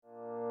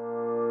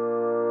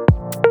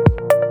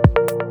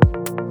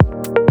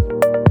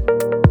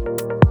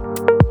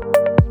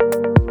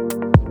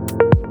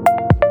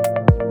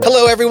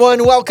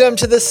everyone. Welcome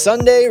to the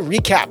Sunday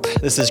Recap.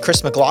 This is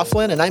Chris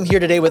McLaughlin, and I'm here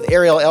today with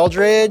Ariel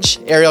Eldridge.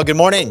 Ariel, good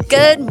morning.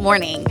 Good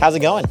morning. How's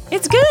it going?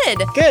 It's good.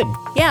 Good.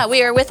 Yeah,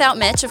 we are without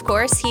Mitch, of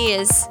course. He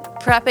is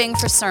prepping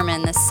for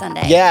sermon this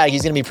Sunday. Yeah,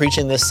 he's going to be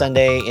preaching this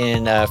Sunday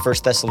in 1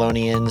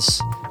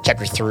 Thessalonians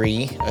chapter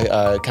 3,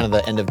 kind of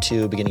the end of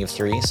 2, beginning of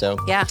 3. So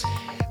Yeah.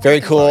 very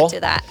Looking cool. forward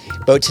to that.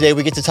 But today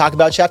we get to talk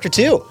about chapter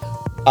 2.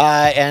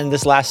 And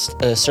this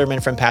last sermon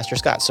from Pastor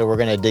Scott. So we're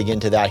going to dig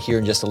into that here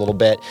in just a little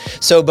bit.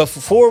 So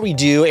before we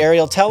do,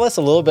 Ariel, tell us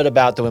a little bit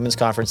about the women's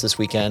conference this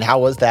weekend. How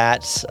was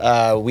that?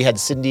 We had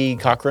Cindy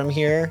Cockrum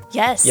here.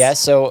 Yes.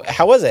 Yes. So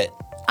how was it?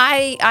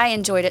 I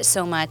enjoyed it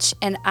so much,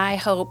 and I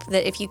hope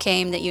that if you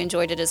came, that you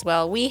enjoyed it as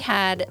well. We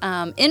had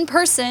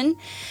in-person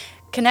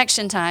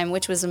connection time,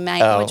 which was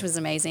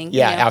amazing.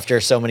 Yeah, you know? after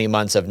so many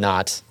months of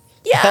not.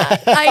 Yeah,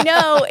 I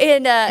know.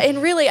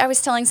 And really, I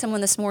was telling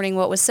someone this morning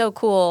what was so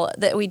cool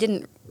that we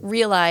didn't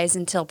realize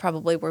until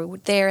probably we're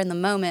there in the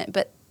moment.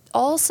 But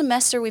all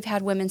semester, we've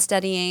had women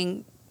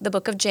studying the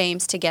book of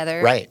James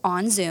together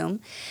on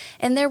Zoom.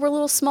 And there were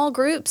little small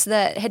groups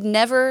that had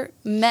never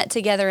met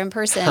together in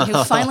person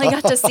who finally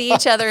got to see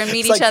each other and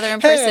meet each other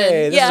in person.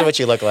 Hey, this is what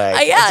you look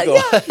like. Yeah, cool.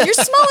 Yeah, you're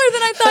smaller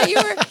than I thought you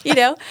were, you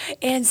know.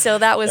 And so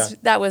that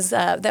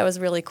was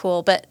really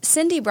cool. But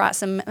Cindy brought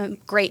some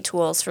great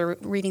tools for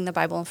reading the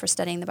Bible and for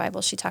studying the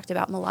Bible. She talked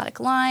about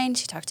melodic line.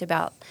 She talked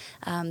about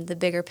the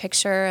bigger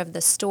picture of the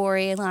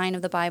storyline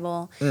of the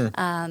Bible,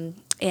 and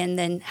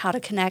then how to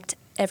connect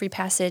every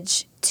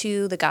passage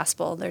to the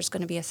gospel. There's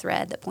going to be a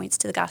thread that points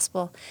to the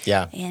gospel.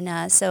 Yeah.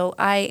 And so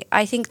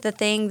I think the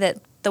thing that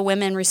the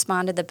women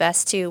responded the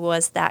best to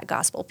was that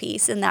gospel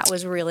piece, and that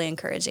was really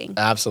encouraging.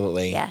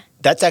 Absolutely. Yeah.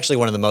 That's actually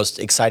one of the most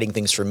exciting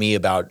things for me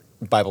about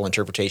Bible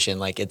interpretation.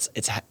 Like it's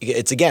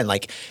again,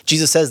 like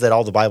Jesus says that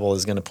all the Bible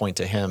is going to point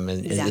to him,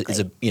 and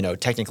Exactly.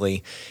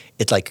 Technically,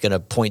 it's like going to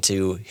point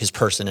to his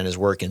person and his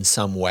work in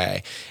some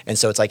way. And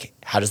so it's like,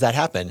 how does that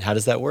happen? How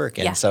does that work?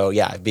 And so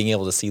being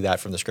able to see that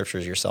from the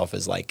scriptures yourself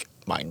is like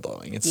mind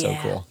blowing. It's so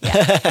cool.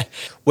 Yeah.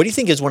 What do you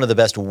think is one of the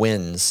best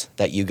wins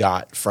that you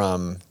got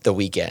from the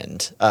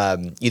weekend,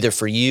 either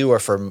for you or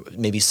for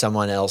maybe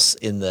someone else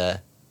in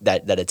that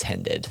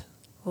attended?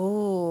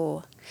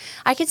 Ooh,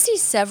 I could see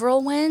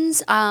several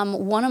wins.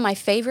 One of my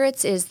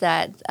favorites is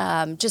that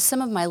just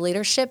some of my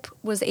leadership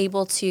was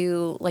able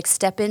to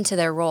step into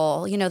their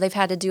role. You know, they've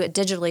had to do it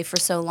digitally for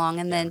so long,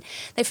 and then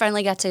they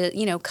finally got to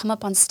come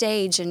up on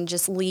stage and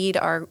just lead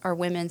our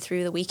women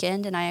through the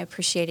weekend. And I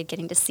appreciated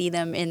getting to see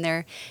them in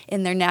their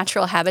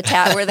natural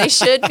habitat where they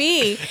should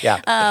be.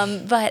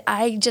 But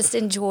I just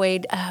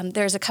enjoyed.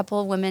 There's a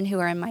couple of women who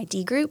are in my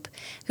D group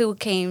who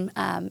came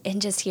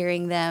and just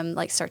hearing them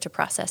start to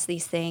process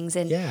these things,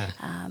 and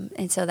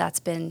so that's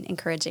been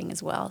encouraging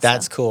as well.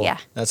 That's cool. Yeah.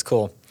 That's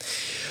cool.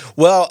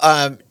 Well,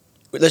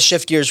 let's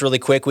shift gears really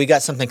quick. We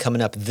got something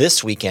coming up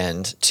this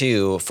weekend,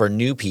 too, for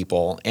new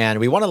people, and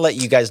we want to let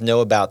you guys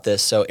know about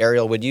this. So,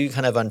 Ariel, would you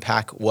kind of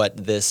unpack what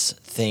this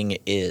thing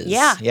is?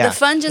 Yeah. The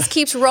fun just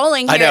keeps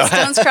rolling here at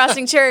Stones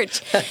Crossing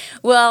Church.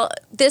 Well,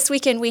 this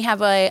weekend we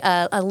have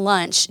a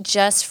lunch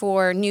just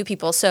for new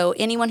people. So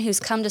anyone who's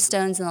come to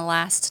Stones in the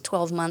last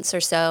 12 months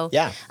or so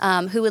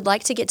who would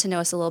like to get to know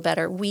us a little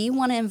better, we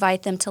want to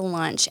invite them to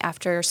lunch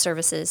after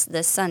services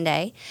this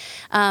Sunday.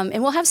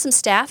 And we'll have some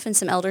staff and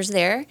some elders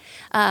there.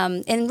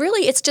 And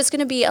really, it's just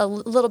going to be a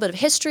little bit of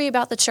history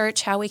about the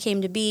church, how we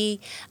came to be,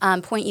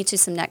 point you to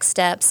some next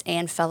steps,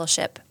 and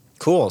fellowship.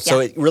 Cool. So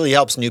it really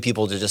helps new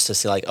people to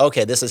see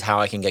okay, this is how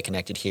I can get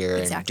connected here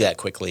and do that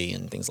quickly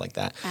and things like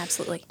that.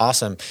 Absolutely.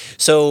 Awesome.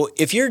 So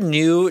if you're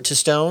new to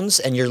Stones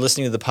and you're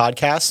listening to the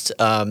podcast,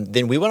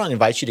 then we want to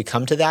invite you to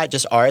come to that.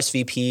 Just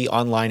RSVP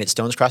online at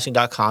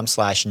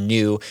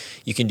stonescrossing.com/new.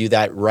 You can do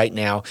that right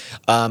now.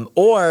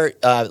 Or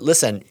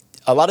listen,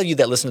 a lot of you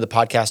that listen to the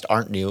podcast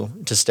aren't new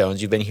to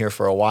Stones. You've been here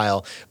for a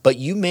while, but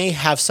you may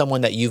have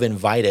someone that you've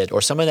invited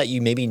or someone that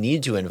you maybe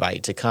need to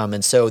invite to come.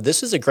 And so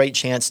this is a great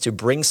chance to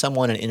bring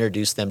someone and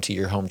introduce them to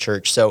your home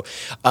church. So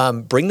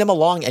bring them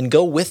along and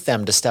go with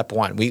them to step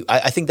one.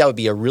 I think that would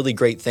be a really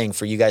great thing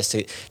for you guys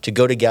to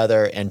go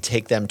together and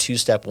take them to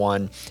step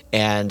one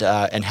and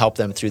help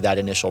them through that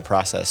initial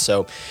process.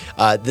 So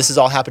this is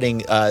all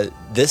happening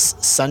this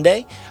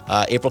Sunday,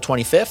 April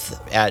 25th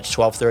at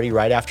 12:30,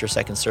 right after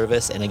second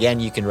service. And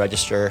again, you can register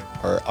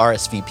or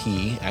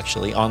RSVP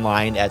actually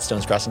online at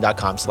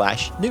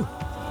stonescrossing.com/new.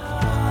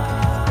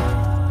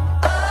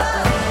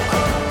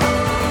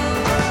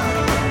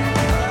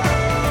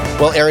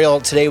 Well,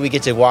 Ariel, today we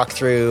get to walk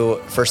through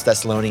 1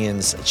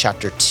 Thessalonians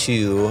chapter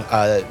 2,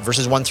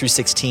 verses 1 through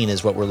 16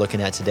 is what we're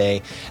looking at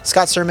today.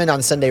 Scott's sermon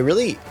on Sunday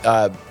really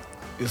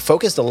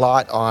focused a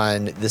lot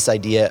on this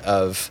idea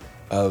of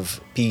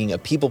being a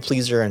people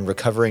pleaser and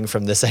recovering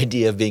from this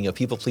idea of being a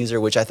people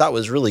pleaser, which I thought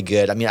was really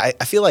good. I mean, I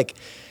feel like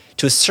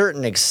to a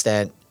certain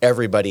extent,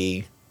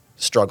 everybody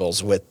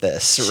struggles with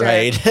this,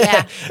 right?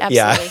 Yeah,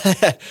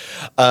 absolutely.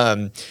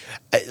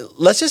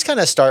 Let's just kind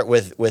of start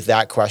with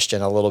that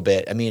question a little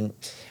bit. I mean,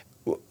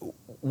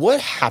 what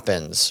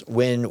happens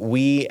when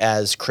we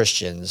as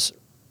Christians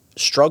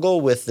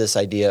struggle with this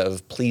idea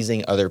of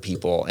pleasing other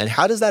people, and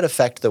how does that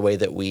affect the way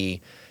that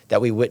we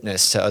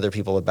witness to other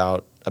people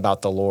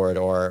about the Lord,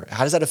 or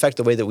how does that affect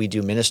the way that we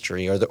do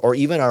ministry, or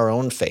even our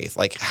own faith?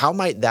 Like, how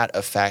might that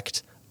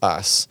affect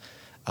us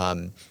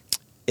in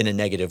a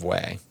negative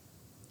way?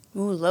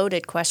 Ooh,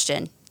 loaded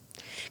question.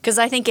 Because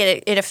I think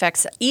it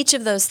affects each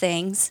of those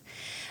things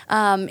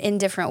in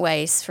different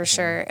ways, for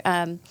sure.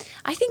 I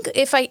think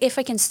if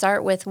I can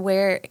start with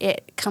where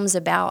it comes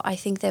about, I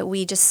think that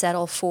we just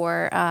settle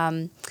for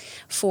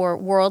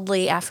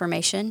worldly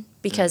affirmation,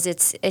 because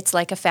it's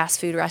like a fast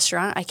food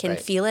restaurant. I can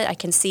feel it. I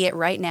can see it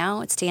right now.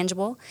 It's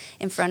tangible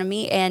in front of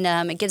me, and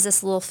it gives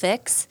us a little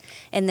fix,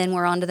 and then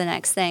we're on to the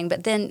next thing.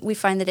 But then we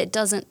find that it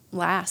doesn't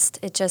last.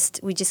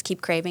 We just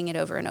keep craving it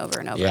over and over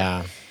and over.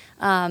 Yeah.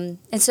 And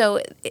so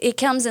it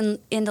comes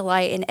into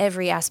light in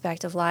every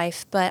aspect of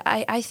life. But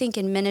I think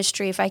in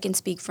ministry, if I can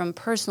speak from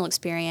personal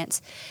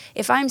experience,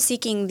 if I'm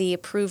seeking the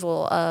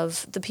approval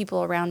of the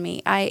people around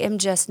me, I am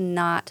just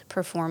not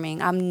performing.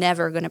 I'm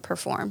never going to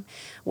perform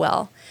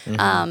well.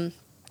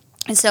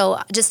 And so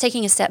just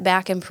taking a step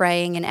back and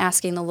praying and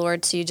asking the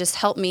Lord to just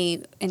help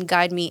me and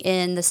guide me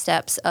in the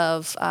steps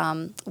of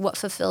what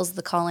fulfills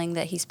the calling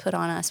that He's put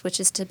on us, which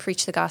is to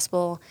preach the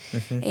gospel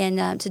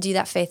and to do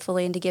that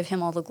faithfully and to give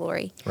Him all the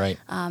glory. Right.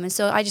 And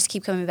so I just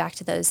keep coming back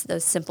to those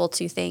simple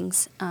two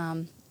things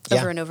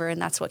over and over,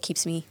 and that's what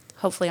keeps me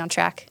hopefully on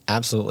track.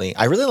 Absolutely.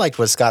 I really liked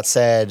what Scott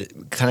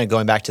said, kind of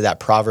going back to that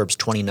Proverbs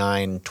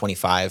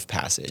 29:25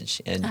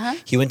 passage. And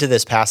he went to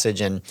this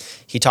passage and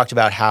he talked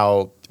about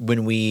how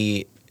when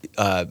we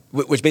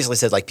which basically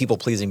says like people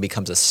pleasing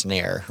becomes a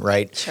snare,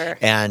 right? Sure.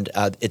 And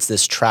it's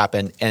this trap.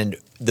 And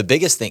the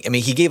biggest thing, I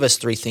mean, he gave us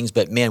three things,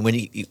 but man,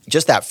 when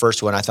just that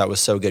first one I thought was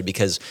so good,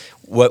 because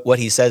what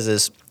he says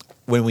is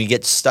when we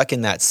get stuck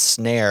in that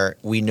snare,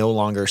 we no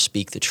longer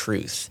speak the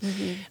truth.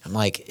 I'm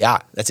like, yeah,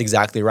 that's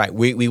exactly right.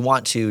 We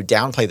want to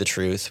downplay the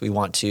truth. We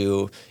want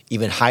to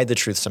even hide the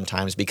truth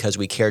sometimes because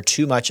we care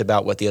too much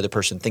about what the other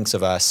person thinks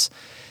of us,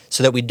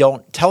 so that we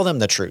don't tell them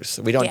the truth.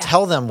 We don't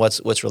tell them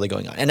what's really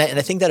going on. And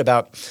I think that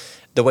about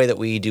the way that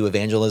we do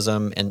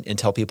evangelism and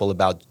tell people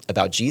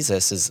about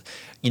Jesus is,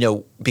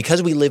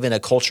 because we live in a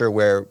culture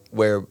where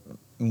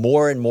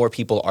more and more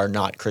people are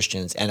not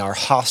Christians and are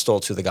hostile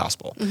to the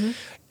gospel.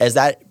 As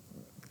that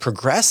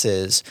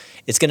progresses,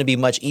 it's going to be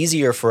much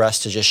easier for us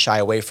to just shy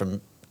away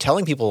from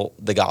telling people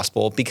the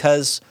gospel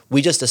because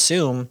we just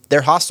assume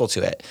they're hostile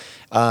to it.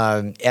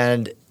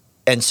 And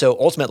so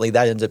ultimately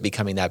that ends up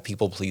becoming that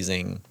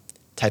people-pleasing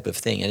type of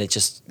thing, and it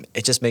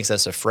just makes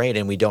us afraid,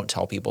 and we don't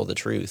tell people the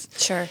truth.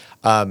 Sure.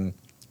 And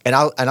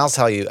I'll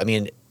tell you, I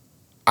mean,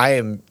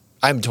 I'm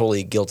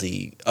totally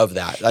guilty of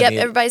that. I mean,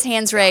 everybody's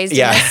hands raised in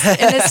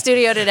this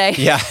studio today.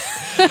 Yeah.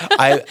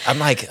 I'm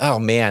like, oh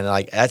man,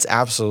 like that's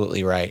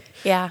absolutely right.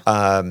 Yeah.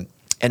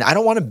 And I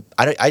don't want to,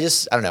 I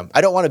don't know. I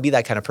don't want to be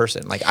that kind of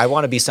person. Like I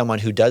want to be someone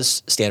who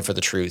does stand for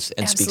the truth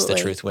and speaks the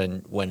truth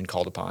when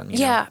called upon. You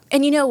know?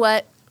 And you know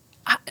what?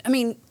 I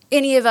mean,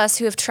 any of us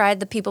who have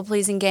tried the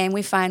people-pleasing game,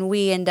 we find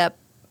we end up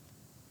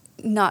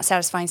not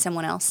satisfying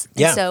someone else.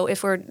 And so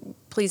if we're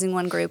pleasing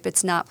one group,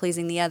 it's not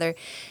pleasing the other.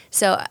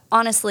 So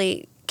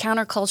honestly,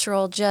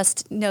 countercultural,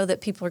 just know that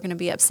people are going to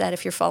be upset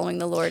if you're following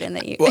the Lord and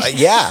that you... Well,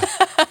 yeah,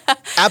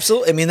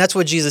 absolutely. I mean, that's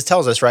what Jesus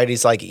tells us, right?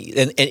 He's like,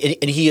 and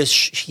he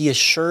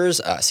assures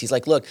us. He's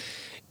like, look,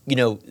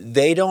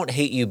 they don't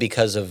hate you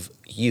because of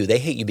you. They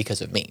hate you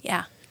because of me.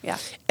 Yeah.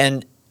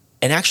 And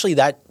actually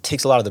that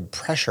takes a lot of the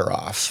pressure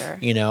off. Sure.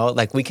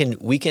 Like we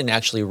can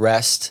actually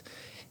rest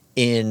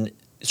in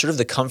sort of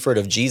the comfort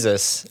of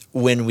Jesus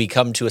when we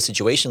come to a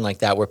situation like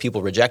that where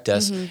people reject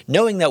us,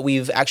 knowing that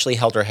we've actually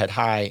held our head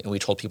high and we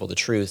told people the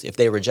truth. If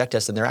they reject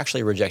us, then they're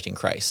actually rejecting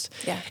Christ.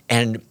 Yeah.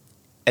 And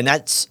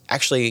that's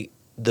actually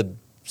the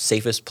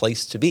safest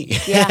place to be.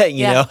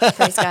 Yeah.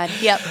 Praise God.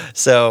 Yep.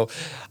 So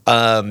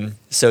I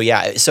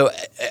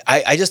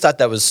just thought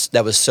that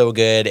was so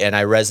good, and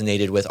I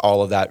resonated with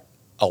all of that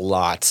a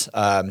lot,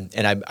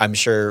 and I'm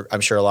sure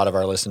a lot of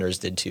our listeners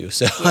did too.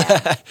 So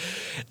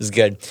it's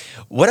good.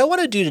 What I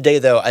want to do today,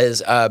 though,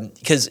 is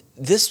because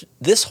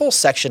this whole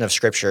section of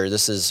Scripture,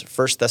 this is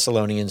 1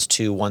 Thessalonians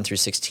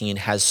 2:1-16,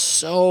 has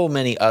so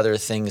many other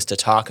things to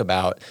talk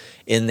about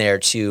in there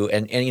too.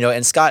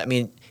 And Scott, I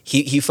mean,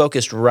 he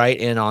focused right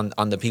in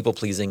on the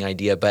people-pleasing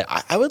idea, but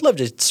I would love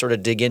to sort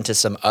of dig into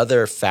some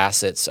other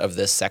facets of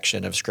this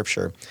section of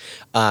Scripture.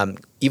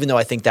 Even though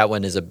I think that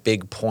one is a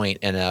big point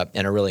and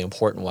a really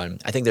important one,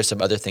 I think there's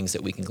some other things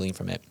that we can glean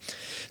from it.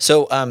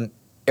 So,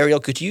 Ariel,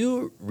 could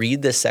you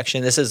read this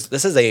section? This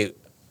is a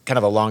kind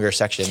of a longer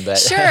section, but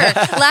sure.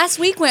 Last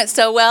week went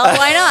so well.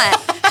 Why not?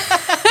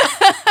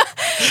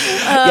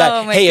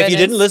 Hey, if you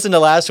didn't listen to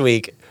last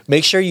week,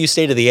 make sure you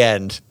stay to the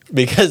end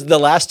because the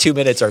last 2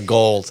 minutes are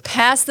gold.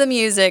 Pass the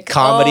music.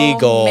 Comedy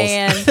gold.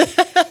 Man.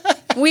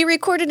 We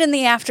recorded in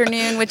the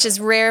afternoon, which is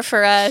rare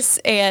for us,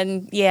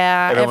 and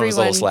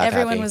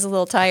everyone was a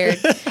little tired.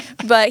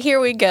 But here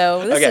we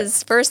go. This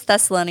is 1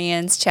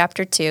 Thessalonians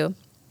chapter 2.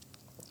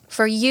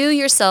 For you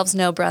yourselves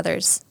know,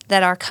 brothers,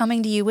 that our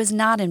coming to you was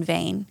not in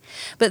vain.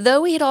 But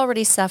though we had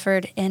already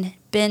suffered and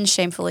been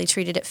shamefully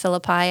treated at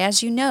Philippi,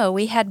 as you know,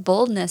 we had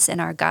boldness in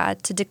our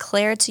God to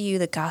declare to you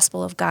the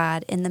gospel of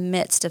God in the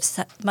midst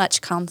of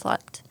much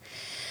conflict.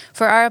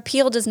 For our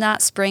appeal does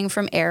not spring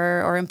from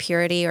error or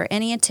impurity or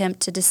any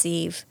attempt to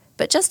deceive,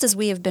 but just as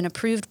we have been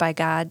approved by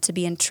God to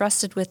be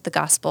entrusted with the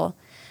gospel,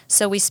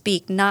 so we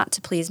speak not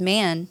to please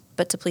man,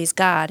 but to please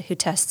God, who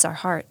tests our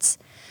hearts.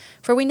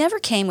 For we never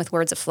came with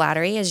words of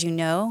flattery, as you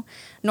know,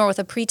 nor with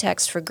a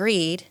pretext for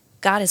greed.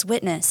 God is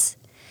witness.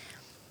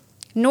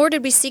 Nor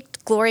did we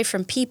seek glory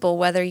from people,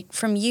 whether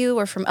from you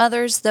or from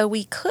others, though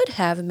we could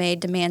have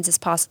made demands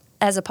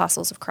as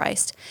apostles of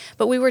Christ.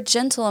 But we were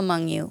gentle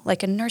among you,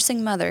 like a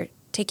nursing mother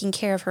taking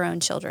care of her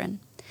own children.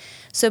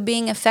 So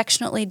being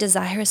affectionately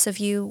desirous of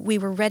you, we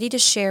were ready to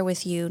share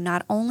with you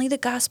not only the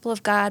gospel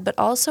of God, but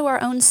also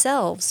our own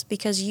selves,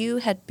 because you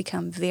had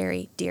become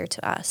very dear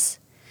to us.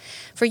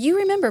 For you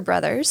remember,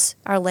 brothers,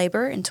 our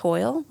labor and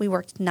toil. We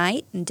worked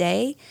night and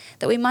day,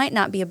 that we might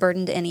not be a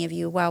burden to any of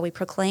you while we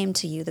proclaimed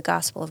to you the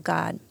gospel of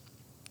God.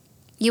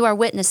 You are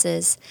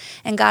witnesses,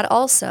 and God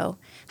also,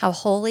 how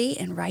holy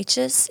and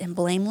righteous and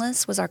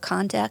blameless was our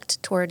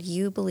conduct toward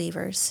you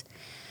believers.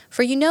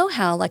 For you know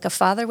how, like a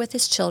father with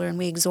his children,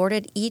 we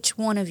exhorted each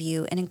one of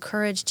you and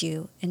encouraged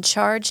you and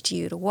charged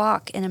you to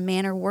walk in a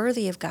manner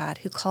worthy of God,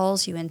 who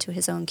calls you into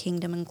his own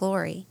kingdom and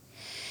glory.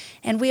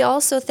 And we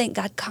also thank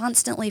God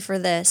constantly for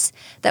this,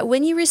 that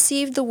when you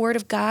received the word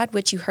of God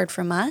which you heard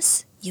from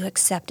us, you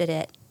accepted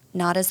it,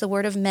 not as the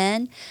word of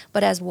men,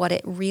 but as what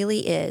it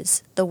really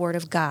is, the word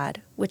of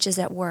God, which is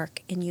at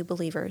work in you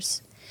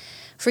believers.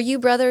 For you,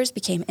 brothers,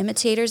 became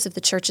imitators of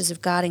the churches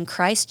of God in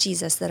Christ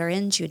Jesus that are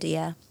in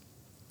Judea.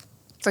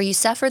 For you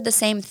suffered the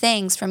same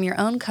things from your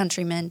own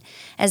countrymen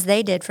as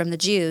they did from the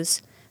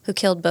Jews, who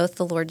killed both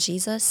the Lord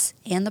Jesus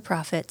and the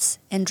prophets,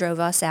 and drove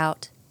us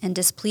out, and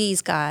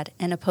displease God,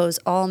 and oppose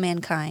all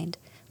mankind,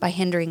 by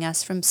hindering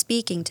us from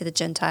speaking to the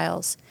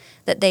Gentiles,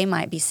 that they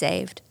might be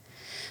saved.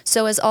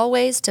 So as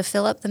always, to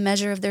fill up the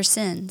measure of their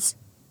sins,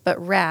 but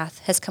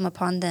wrath has come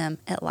upon them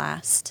at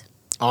last.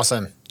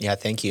 Awesome. Yeah,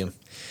 thank you.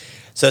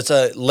 So it's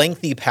a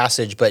lengthy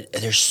passage, but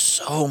there's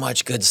so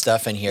much good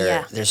stuff in here.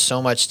 Yeah. There's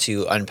so much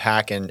to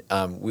unpack, and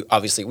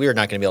obviously we are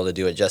not going to be able to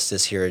do it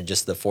justice here in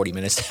just the 40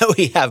 minutes that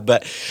we have.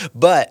 But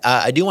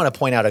I do want to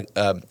point out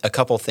a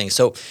couple things.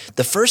 So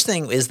the first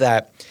thing is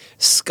that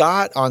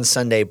Scott on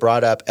Sunday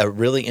brought up a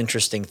really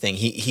interesting thing.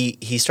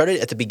 He started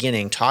at the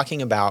beginning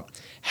talking about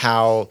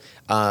how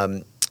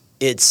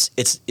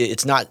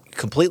it's not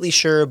completely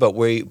sure, but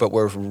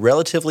we're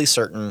relatively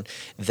certain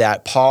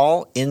that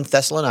Paul in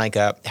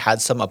Thessalonica had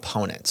some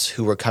opponents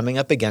who were coming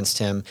up against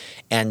him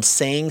and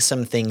saying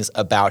some things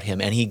about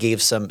him, and he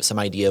gave some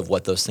idea of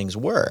what those things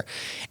were.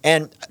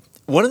 And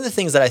one of the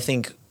things that I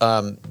think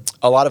a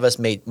lot of us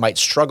might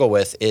struggle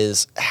with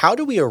is, how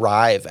do we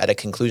arrive at a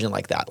conclusion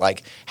like that?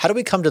 Like, how do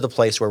we come to the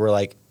place where we're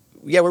like,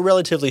 yeah, we're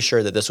relatively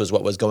sure that this was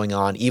what was going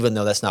on, even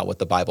though that's not what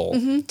the Bible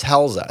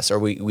tells us, or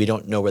we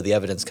don't know where the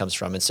evidence comes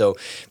from. And so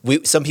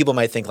some people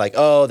might think like,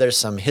 oh, there's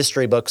some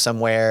history book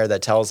somewhere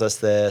that tells us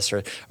this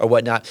or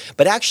whatnot.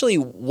 But actually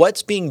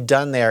what's being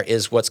done there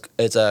is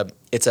it's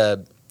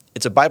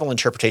a Bible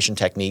interpretation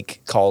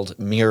technique called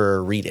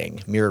mirror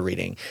reading.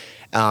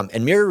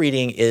 And mirror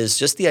reading is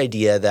just the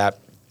idea that,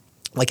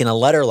 like in a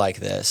letter like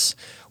this,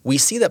 we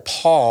see that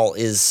Paul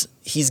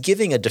he's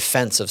giving a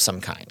defense of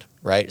some kind,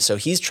 right? So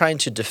he's trying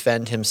to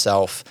defend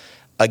himself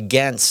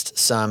against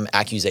some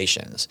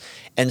accusations.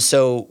 And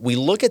so we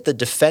look at the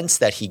defense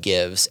that he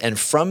gives, and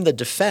from the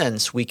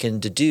defense, we can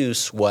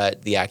deduce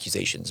what the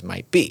accusations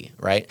might be,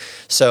 right?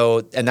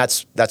 So, and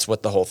that's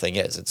what the whole thing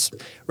is. It's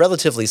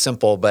relatively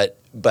simple, but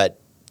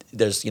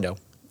there's,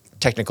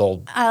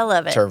 technical I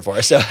love it. term for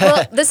it. So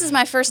well, this is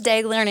my first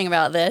day learning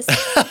about this,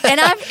 and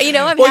I've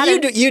well,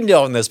 you've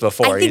known this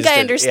before. I think I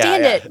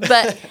understand it,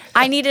 but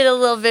I needed a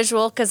little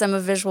visual because I'm a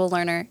visual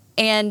learner,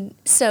 and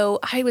so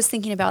I was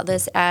thinking about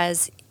this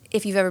as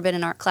if you've ever been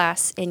in art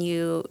class and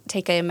you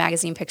take a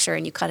magazine picture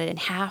and you cut it in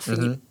half,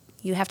 and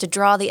you have to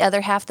draw the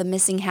other half, the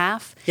missing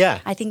half. Yeah,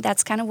 I think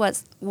that's kind of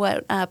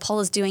what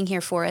Paul is doing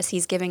here for us.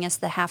 He's giving us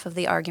the half of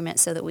the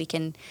argument so that we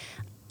can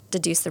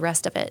deduce the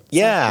rest of it.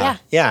 Yeah.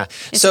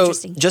 So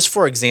just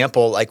for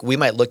example, like we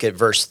might look at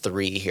verse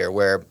 3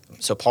 here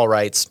so Paul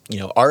writes,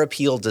 our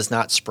appeal does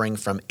not spring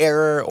from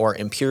error or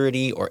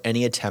impurity or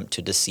any attempt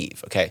to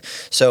deceive. Okay.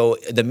 So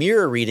the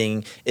mirror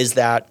reading is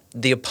that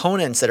the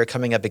opponents that are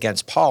coming up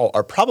against Paul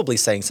are probably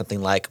saying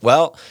something like,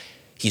 well,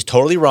 he's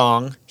totally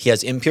wrong. He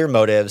has impure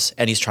motives,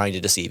 and he's trying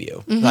to deceive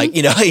you. Like,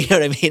 you know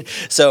what I mean?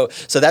 So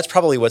that's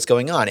probably what's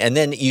going on. And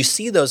then you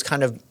see those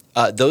kind of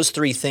those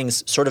three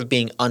things sort of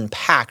being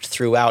unpacked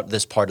throughout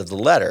this part of the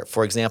letter.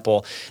 For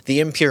example, the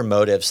impure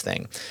motives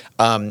thing.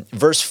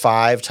 Verse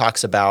 5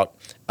 talks about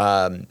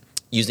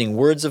using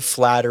words of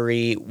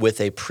flattery with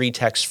a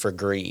pretext for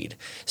greed.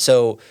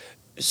 So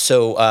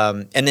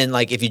and then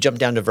like if you jump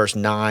down to verse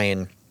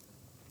 9,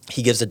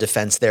 he gives a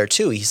defense there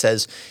too. He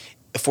says,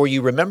 For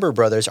you remember,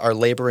 brothers, our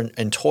labor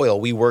and toil,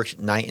 we worked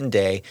night and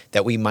day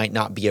that we might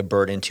not be a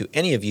burden to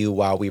any of you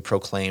while we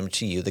proclaim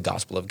to you the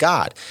gospel of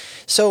God.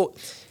 So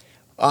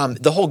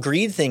the whole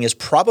greed thing is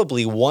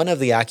probably one of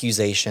the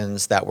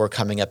accusations that were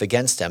coming up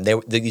against him.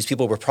 These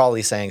people were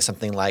probably saying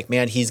something like,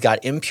 man, he's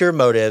got impure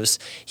motives.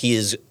 He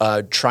is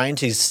trying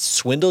to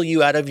swindle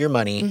you out of your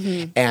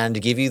money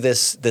and give you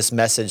this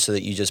message so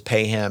that you just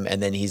pay him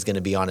and then he's going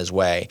to be on his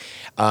way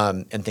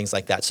and things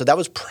like that. So that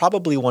was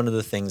probably one of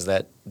the things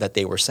that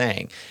they were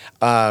saying.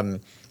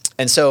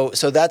 And so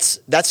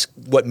that's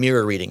what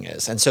mirror reading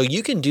is. And so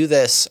you can do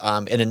this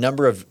in a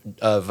number of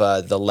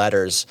the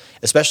letters,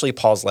 especially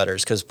Paul's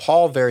letters, because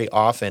Paul very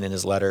often in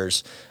his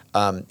letters,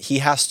 he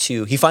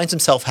finds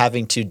himself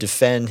having to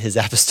defend his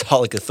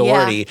apostolic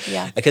authority.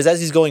 Yeah. Because as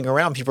he's going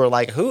around, people are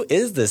like, who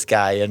is this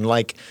guy? And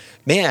like,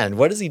 man,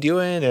 what is he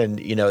doing? And,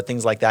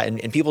 things like that.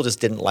 And people just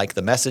didn't like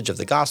the message of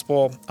the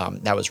gospel.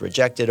 That was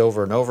rejected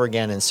over and over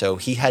again. And so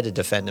he had to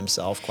defend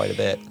himself quite a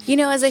bit.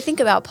 As I think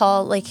about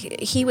Paul, like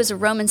he was a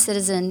Roman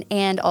citizen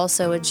and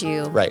also a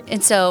Jew. Right.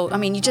 And so,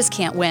 you just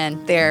can't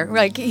win there.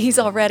 Like he's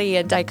already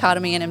a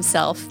dichotomy in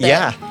himself.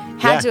 That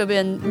had to have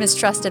been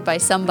mistrusted by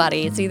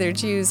somebody. It's either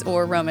Jews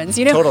or Romans,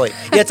 Totally.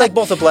 Yeah, it's like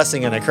both a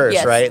blessing and a curse,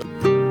 Yes. right?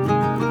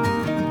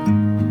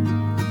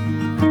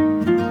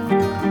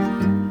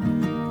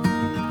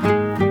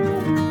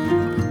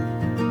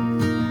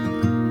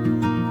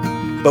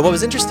 But what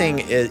was interesting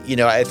is,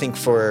 I think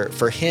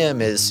for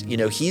him is,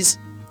 he's,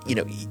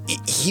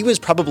 he was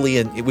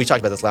probably we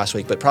talked about this last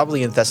week, but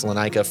probably in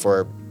Thessalonica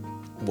for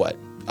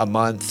a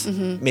month,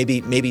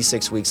 maybe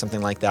 6 weeks,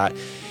 something like that.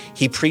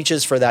 He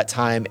preaches for that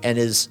time and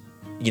is,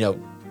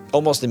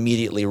 almost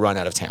immediately run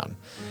out of town.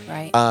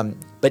 Right.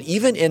 But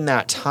even in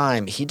that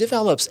time, he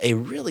develops a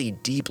really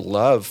deep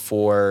love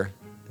for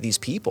these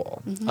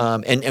people.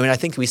 And I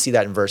think we see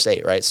that in verse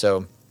 8, right?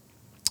 So,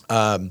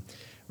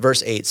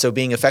 verse 8, so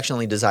being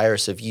affectionately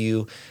desirous of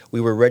you,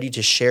 we were ready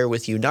to share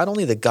with you not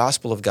only the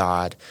gospel of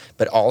God,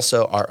 but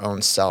also our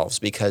own selves,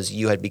 because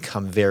you had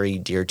become very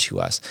dear to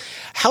us.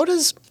 How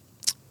does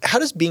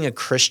being a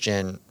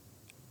Christian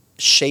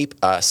shape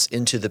us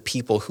into the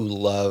people who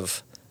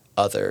love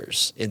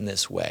others in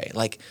this way?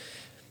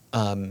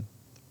 You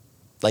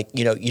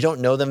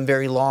don't know them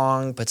very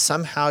long, but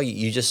somehow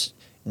you just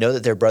know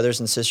that they're brothers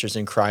and sisters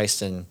in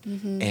Christ, and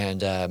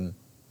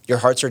your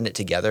hearts are knit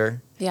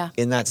together. Yeah.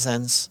 In that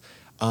sense.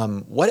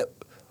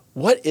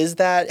 What is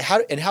that?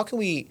 How can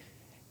we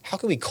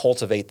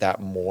cultivate that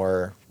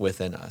more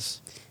within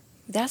us?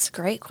 That's a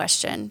great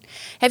question.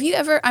 Have you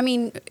ever,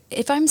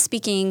 if I'm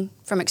speaking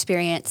from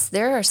experience,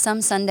 there are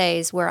some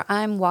Sundays where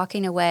I'm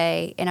walking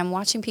away and I'm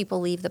watching people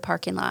leave the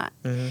parking lot.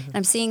 And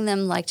I'm seeing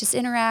them just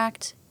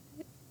interact,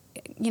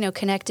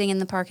 connecting in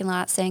the parking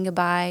lot, saying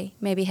goodbye,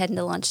 maybe heading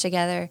to lunch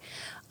together.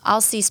 I'll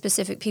see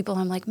specific people.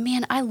 I'm like,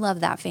 man, I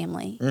love that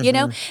family,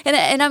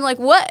 And I'm like,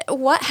 what?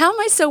 How am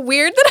I so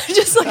weird that I'm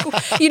just looking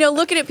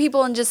at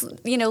people and just,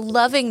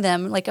 loving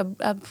them, like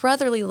a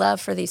brotherly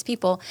love for these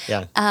people.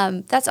 Yeah.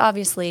 That's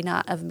obviously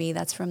not of me.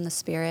 That's from the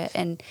Spirit.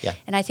 And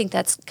I think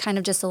that's kind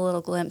of just a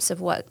little glimpse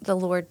of what the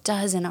Lord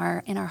does in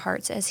our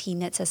hearts as He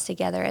knits us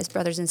together as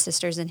brothers and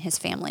sisters in His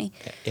family.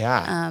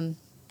 Yeah.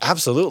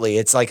 Absolutely.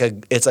 It's like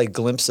a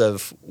glimpse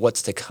of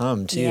what's to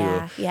come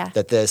too. Yeah.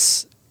 That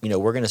this,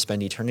 we're going to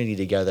spend eternity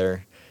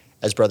together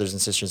as brothers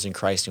and sisters in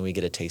Christ, and we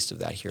get a taste of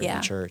that here in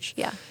the church.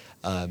 Yeah.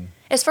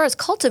 As far as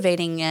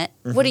cultivating it,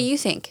 what do you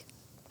think?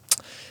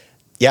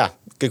 Yeah,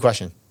 good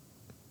question.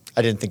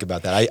 I didn't think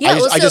about that.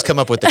 I just come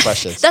up with the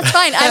questions. That's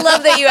fine. I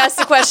love that you ask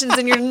the questions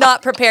and you're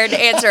not prepared to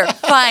answer.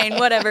 Fine,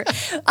 whatever.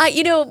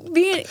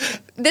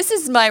 This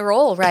is my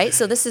role, right?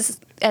 So this is,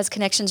 as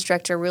Connections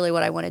Director, really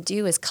what I want to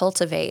do is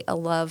cultivate a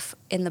love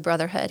in the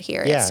brotherhood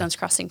here at Stones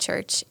Crossing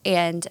Church.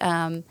 And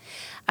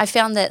I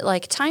found that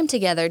time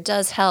together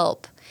does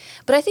help.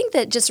 But I think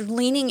that just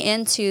leaning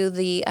into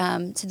the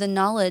to the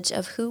knowledge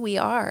of who we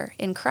are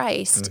in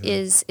Christ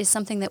is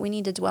something that we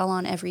need to dwell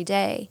on every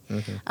day.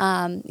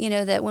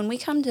 That when we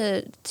come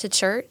to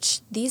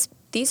church, these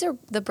are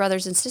the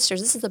brothers and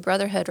sisters. This is the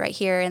brotherhood right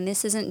here, and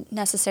this isn't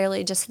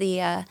necessarily just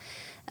the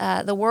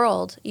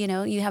world.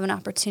 You have an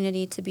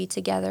opportunity to be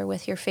together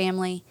with your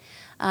family.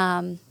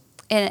 And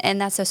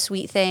that's a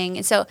sweet thing.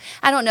 And so,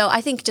 I don't know,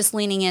 I think just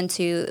leaning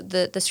into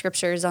the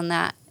scriptures on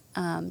that,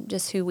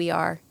 just who we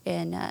are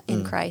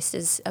in Christ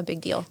is a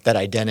big deal. That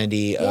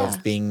identity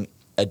of being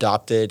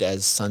adopted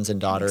as sons and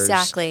daughters.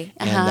 Exactly.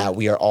 And that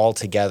we are all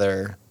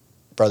together,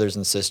 brothers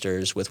and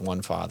sisters with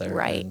one Father.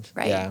 Right.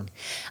 Yeah.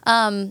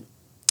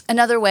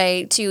 Another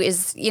way, too,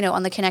 is,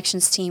 on the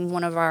Connections team,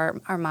 one of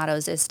our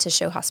mottos is to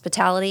show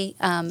hospitality.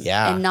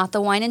 And not the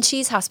wine and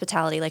cheese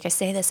hospitality. Like I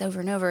say this over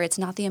and over, it's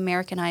not the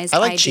Americanized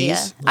idea.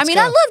 Cheese. I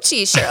love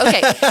cheese, sure.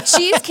 Okay.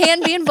 Cheese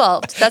can be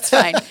involved. That's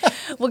fine.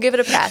 We'll give it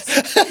a pass.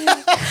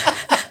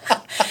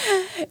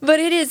 But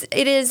it is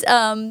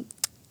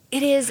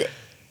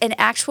an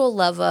actual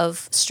love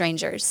of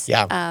strangers.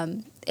 Yeah.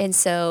 And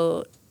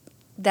so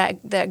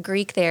that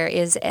Greek there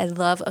is a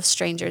love of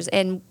strangers.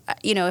 And,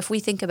 if we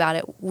think about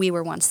it, we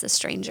were once the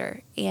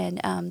stranger. And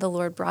the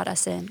Lord brought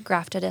us in,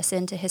 grafted us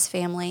into his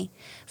family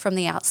from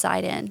the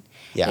outside in.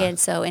 Yeah. And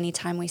so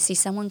anytime we see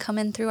someone come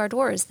in through our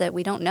doors that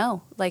we don't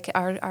know, like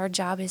our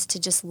job is to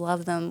just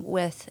love them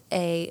with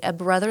a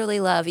brotherly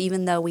love,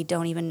 even though we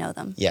don't even know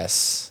them.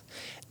 Yes.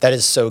 That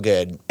is so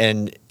good.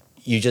 And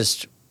you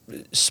just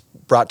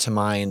brought to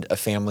mind a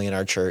family in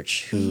our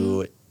church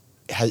who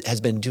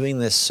has been doing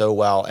this so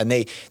well. And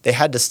they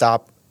had to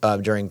stop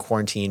during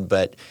quarantine,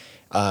 but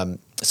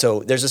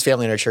so there's this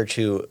family in our church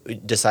who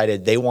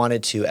decided they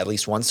wanted to at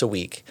least once a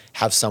week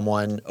have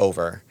someone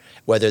over,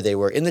 whether they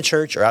were in the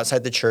church or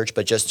outside the church,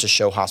 but just to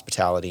show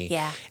hospitality.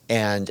 Yeah.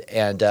 And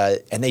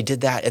they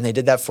did that, and they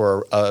did that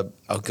for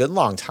a good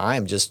long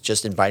time,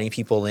 just inviting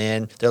people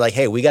in. They're like,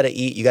 hey, we got to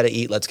eat, you got to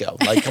eat, let's go.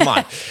 Like, come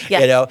on.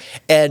 Yeah.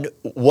 And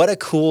what a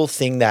cool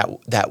thing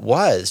that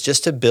was,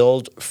 just to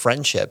build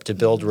friendship, to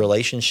build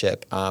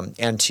relationship,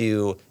 and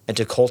to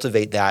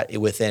cultivate that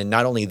within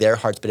not only their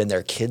hearts, but in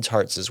their kids'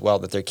 hearts as well,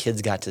 that their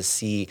kids got to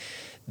see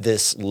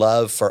this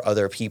love for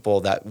other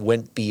people that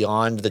went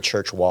beyond the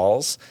church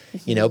walls,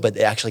 but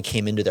they actually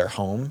came into their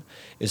home.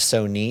 It was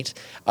so neat.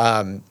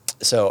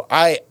 So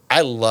I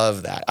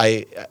love that.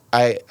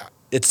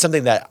 It's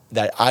something that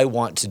I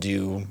want to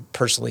do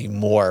personally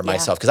more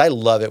myself, because I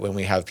love it when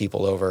we have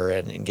people over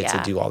and get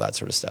to do all that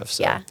sort of stuff.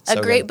 So,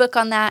 a great book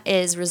on that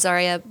is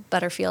Rosaria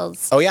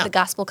Butterfield's The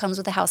Gospel Comes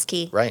with a House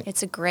Key. Right.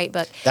 It's a great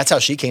book. That's how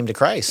she came to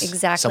Christ.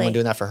 Exactly. Someone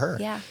doing that for her.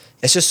 Yeah.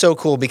 It's just so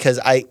cool, because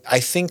I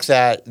think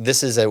that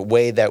this is a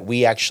way that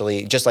we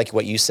actually, just like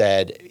what you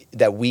said,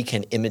 that we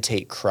can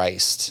imitate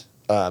Christ,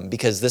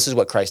 because this is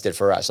what Christ did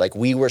for us. Like,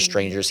 we were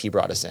strangers, he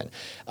brought us in.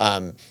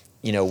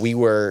 We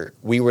were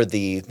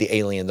the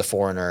alien, the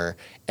foreigner,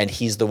 and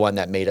he's the one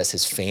that made us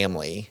his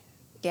family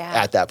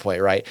at that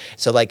point, right?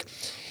 So like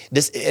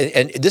this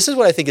is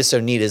what I think is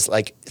so neat, is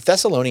like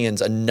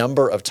Thessalonians a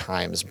number of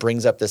times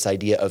brings up this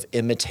idea of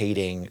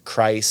imitating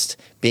Christ,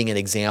 being an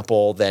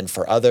example then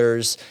for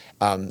others,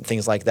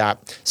 things like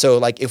that. So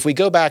like if we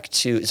go back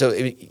to,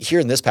 here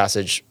in this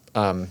passage,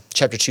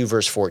 chapter 2,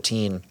 verse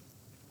 14,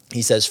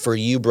 he says, "For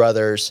you,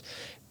 brothers,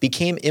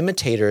 became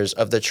imitators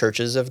of the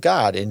churches of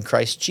God in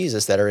Christ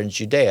Jesus that are in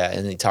Judea."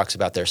 And he talks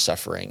about their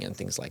suffering and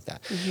things like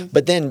that.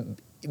 But then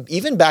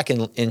even back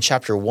in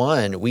chapter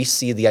 1, we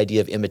see the idea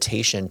of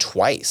imitation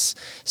twice.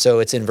 So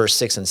it's in verse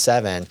 6 and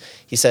 7.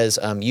 He says,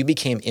 "You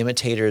became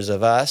imitators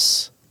of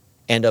us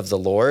and of the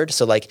Lord."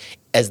 So like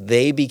as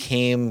they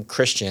became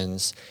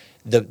Christians,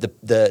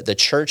 the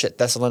church at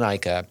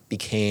Thessalonica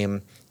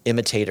became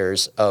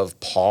imitators of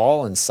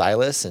Paul and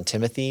Silas and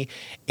Timothy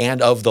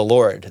and of the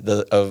Lord,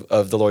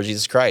 of the Lord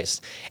Jesus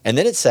Christ. And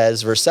then it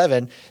says, verse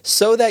 7,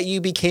 "So that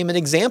you became an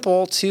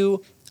example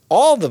to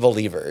all the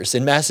believers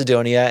in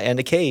Macedonia and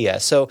Achaia."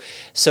 So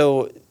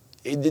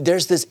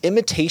there's this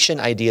imitation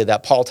idea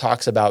that Paul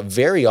talks about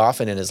very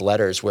often in his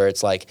letters, where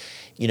it's like,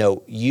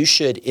 you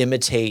should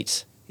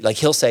imitate, like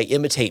he'll say,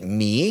 imitate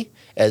me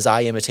as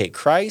I imitate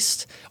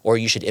Christ, or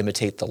you should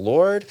imitate the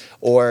Lord,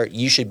 or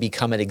you should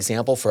become an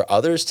example for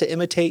others to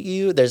imitate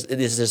you. There's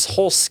this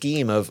whole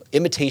scheme of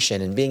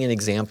imitation and being an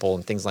example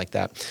and things like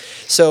that.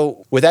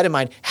 So with that in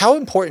mind, how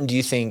important do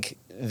you think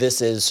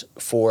this is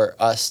for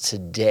us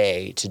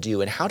today to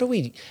do, and how do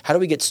we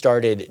get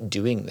started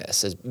doing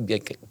this, as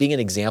being an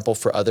example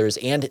for others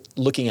and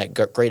looking at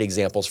great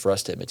examples for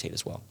us to imitate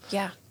as well?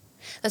 Yeah.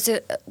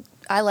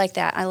 I like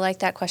that. I like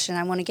that question.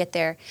 I want to get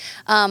there.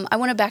 I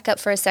want to back up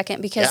for a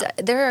second, because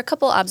there are a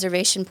couple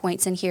observation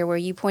points in here where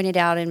you pointed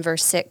out in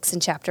verse 6 in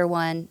chapter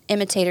 1,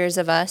 imitators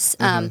of us.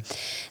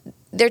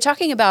 They're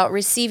talking about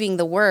receiving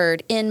the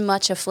word in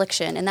much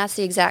affliction, and that's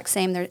the exact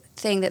same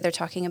thing that they're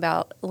talking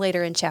about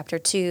later in chapter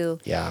 2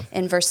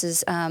 in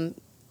verses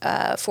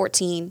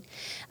 14.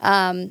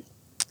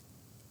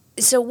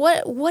 So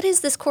what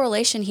is this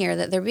correlation here,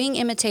 that they're being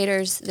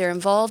imitators, they're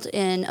involved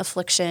in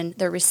affliction,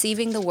 they're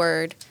receiving the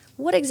word?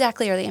 What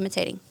exactly are they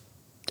imitating?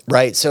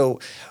 Right. So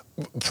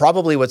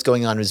probably what's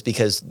going on is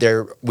because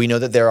we know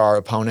that there are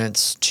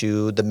opponents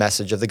to the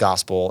message of the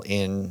gospel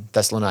in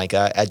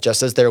Thessalonica,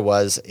 just as there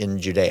was in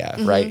Judea,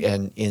 right,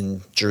 and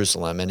in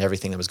Jerusalem and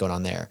everything that was going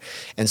on there.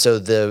 And so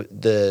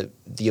the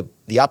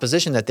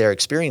opposition that they're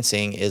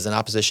experiencing is an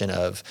opposition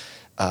of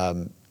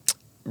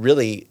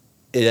really,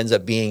 it ends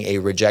up being a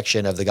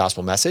rejection of the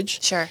gospel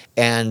message. Sure.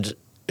 And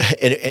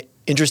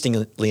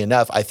interestingly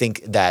enough, I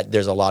think that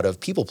there's a lot of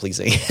people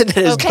pleasing that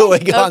is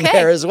going on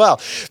there as well,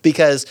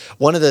 because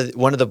one of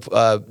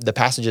the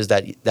passages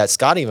that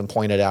Scott even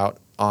pointed out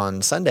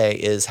on Sunday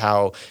is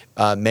how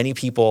many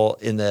people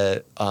in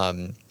the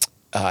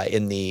I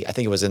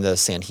think it was in the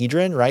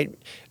Sanhedrin, right,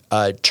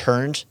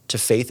 turned to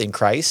faith in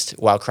Christ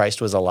while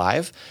Christ was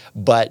alive,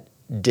 but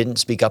didn't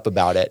speak up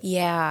about it.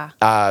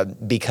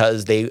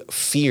 Because they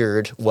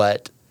feared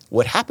what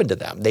would happen to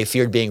them. They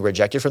feared being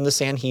rejected from the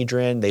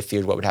Sanhedrin. They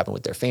feared what would happen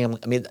with their family.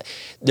 I mean,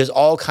 there's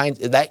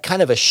that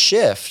kind of a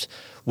shift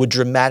would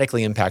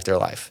dramatically impact their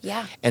life.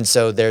 And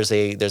so there's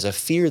a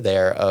fear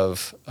there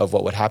of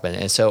what would happen.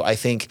 And so I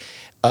think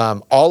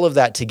all of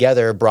that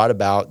together brought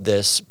about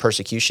this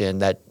persecution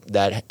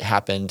that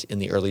happened in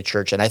the early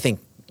church, and I think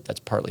that's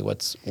partly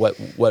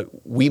what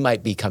we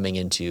might be coming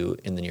into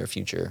in the near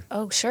future.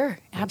 Oh, sure.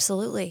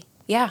 Absolutely.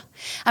 Yeah.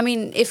 I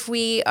mean, if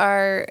we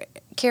are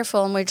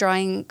careful and we're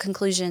drawing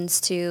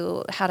conclusions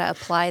to how to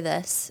apply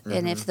this,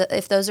 and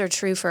if those are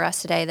true for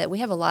us today, that we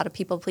have a lot of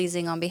people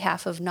pleasing on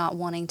behalf of not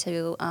wanting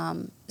to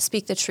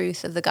speak the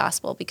truth of the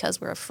gospel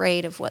because we're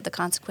afraid of what the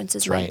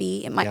consequences might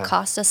be. It might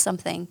cost us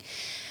something.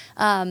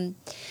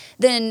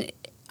 Then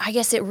I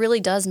guess it really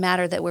does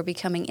matter that we're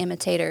becoming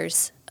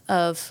imitators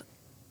of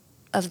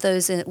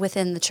those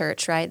within the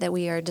church, right? That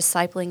we are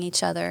discipling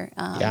each other.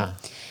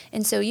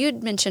 And so you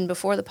had mentioned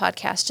before the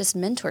podcast just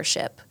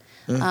mentorship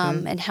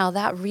and how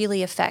that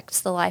really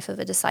affects the life of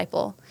a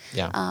disciple.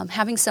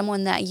 Having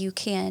someone that you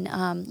can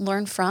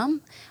learn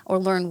from or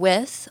learn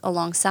with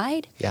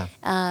alongside.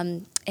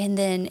 And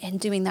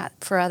doing that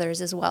for others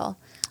as well.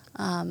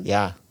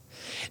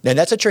 Now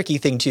that's a tricky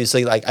thing too. So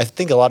like, I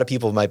think a lot of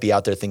people might be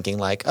out there thinking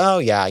like, oh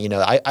yeah,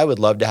 I would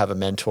love to have a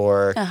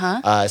mentor,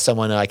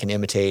 someone that I can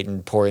imitate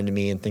and pour into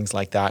me and things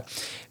like that.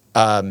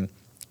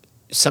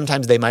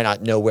 Sometimes they might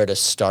not know where to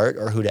start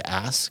or who to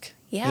ask,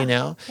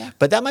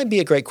 but that might be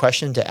a great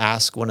question to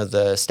ask one of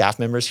the staff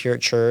members here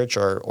at church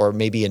or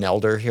maybe an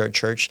elder here at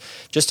church,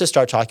 just to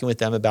start talking with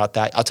them about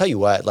that. I'll tell you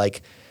what,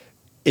 like,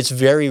 it's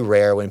very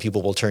rare when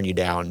people will turn you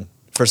down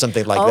for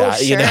something like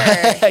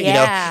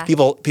that.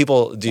 Sure.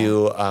 People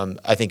do,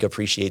 I think,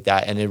 appreciate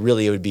that. And it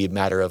would be a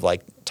matter of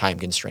like time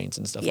constraints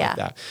and stuff like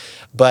that.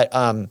 But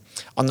on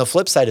the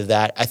flip side of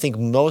that, I think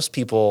most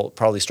people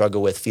probably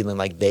struggle with feeling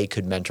like they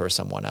could mentor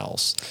someone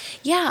else.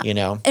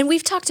 And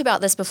we've talked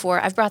about this before.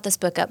 I've brought this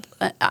book up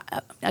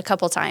a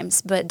couple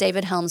times, but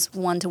David Helm's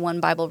One-to-One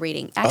Bible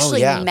Reading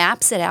actually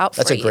maps it out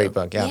for you. That's a great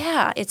book,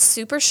 Yeah, it's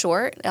super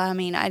short. I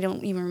mean, I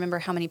don't even remember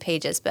how many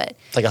pages, but...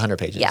 It's like 100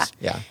 pages.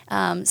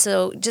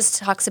 So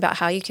just talks about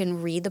how you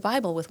can read the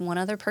Bible with one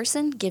other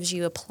person, gives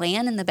you a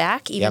plan in the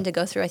back, even to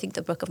go through, I think,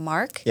 the book of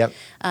Mark.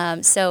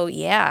 So,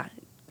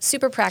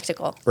 super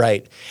practical.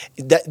 Right.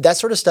 That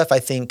sort of stuff, I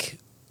think,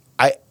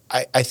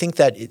 I think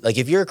that, like,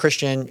 if you're a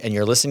Christian and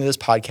you're listening to this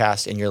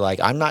podcast and you're like,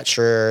 I'm not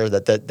sure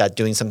that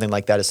doing something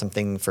like that is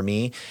something for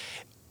me,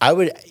 I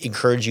would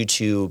encourage you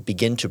to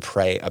begin to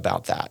pray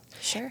about that.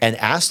 Sure. And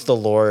ask the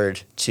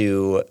Lord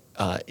to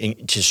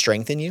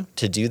strengthen you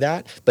to do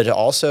that, but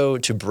also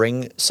to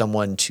bring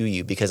someone to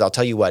you. Because I'll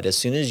tell you what, as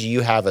soon as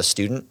you have a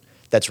student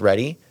that's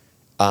ready,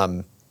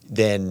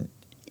 then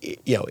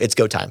it's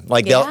go time.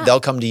 Like they'll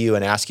come to you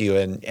and ask you,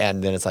 and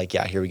then it's like,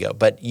 yeah, here we go.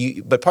 But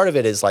part of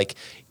it is like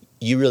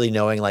you really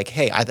knowing like,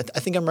 hey, I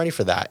think I'm ready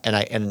for that, and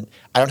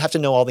I don't have to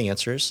know all the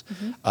answers.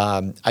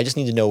 I just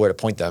need to know where to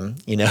point them,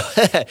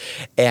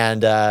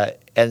 and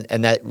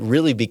that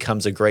really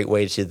becomes a great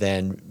way to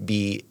then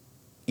be,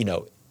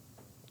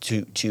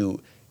 to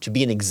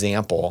be an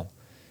example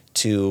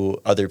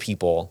to other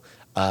people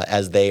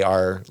as they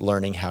are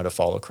learning how to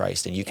follow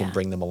Christ, and you can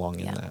bring them along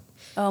in that.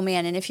 Oh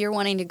man, and if you're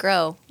wanting to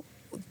grow,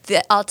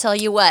 I'll tell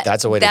you what.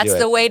 That's the way to do it. That's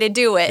the way to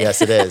do it.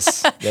 Yes, it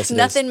is.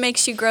 Nothing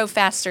makes you grow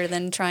faster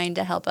than trying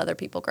to help other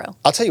people grow.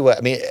 I'll tell you what.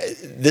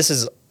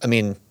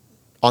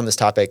 On this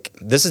topic,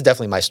 this is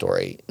definitely my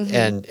story,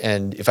 and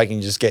if I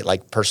can just get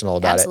like personal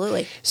about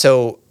Absolutely. it.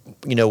 So,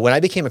 when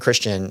I became a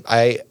Christian,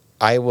 I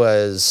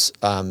was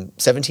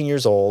 17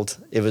 years old.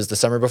 It was the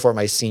summer before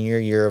my senior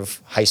year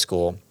of high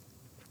school,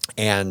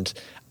 and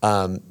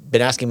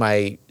been asking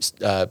my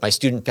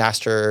student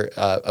pastor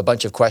a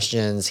bunch of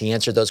questions. He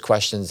answered those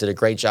questions, did a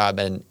great job,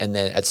 and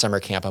then at summer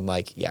camp, I'm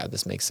like, yeah,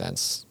 this makes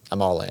sense.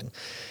 I'm all in.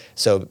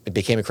 So I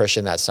became a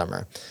Christian that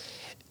summer.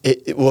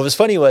 What was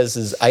funny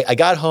was I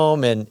got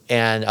home and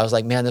I was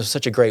like, man, this was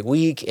such a great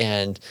week,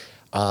 and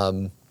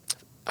I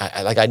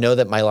know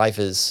that my life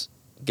is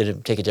going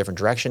to take a different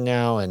direction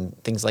now and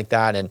things like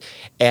that,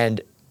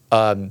 and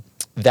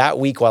that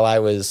week while I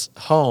was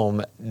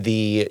home,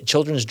 the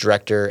children's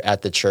director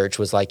at the church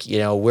was like,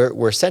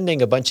 we're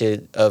sending a bunch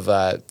of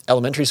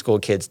elementary school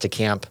kids to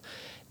camp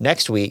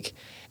next week,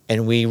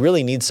 and we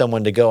really need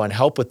someone to go and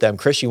help with them.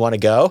 Chris, you want to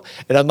go?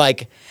 And I'm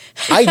like,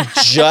 I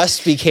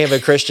just became a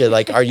Christian.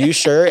 Like, are you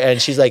sure? And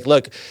she's like,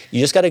 look, you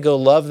just got to go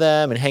love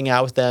them and hang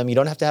out with them. You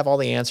don't have to have all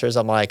the answers.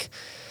 I'm like,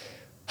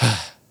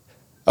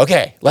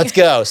 okay, let's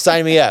go.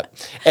 Sign me up.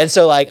 And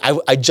so like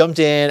I jumped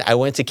in. I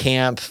went to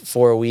camp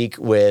for a week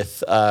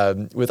with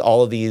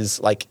all of these,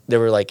 like there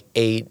were like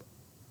 8,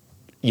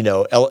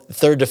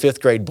 3rd to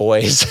 5th grade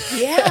boys.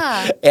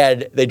 Yeah.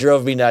 And they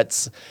drove me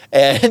nuts.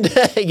 And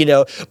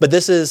but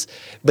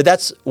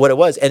that's what it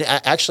was. And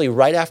actually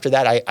right after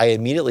that, I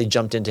immediately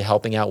jumped into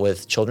helping out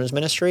with children's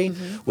ministry,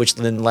 which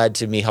then led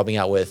to me helping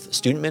out with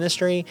student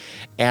ministry.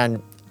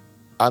 And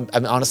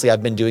honestly,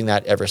 I've been doing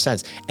that ever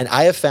since. And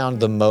I have found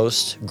the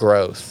most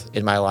growth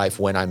in my life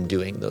when I'm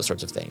doing those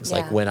sorts of things. Yeah.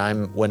 Like when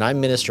I'm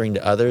ministering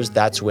to others,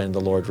 that's when the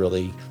Lord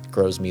really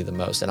grows me the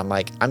most. And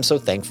I'm so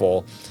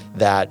thankful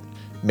that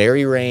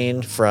Mary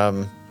Rain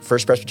from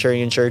First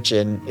Presbyterian Church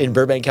in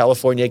Burbank,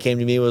 California came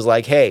to me and was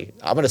like, hey,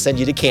 I'm going to send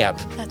you to camp.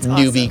 That's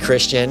newbie awesome.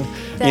 Christian.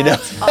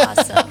 That's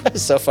awesome.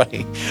 It's so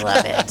funny.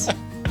 Love it.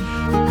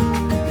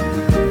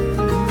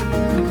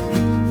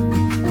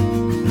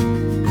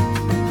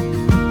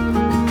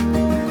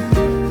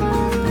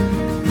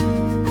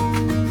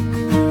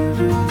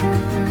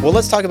 Well,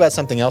 let's talk about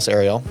something else,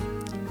 Ariel.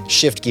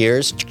 Shift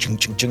gears.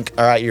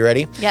 All right, you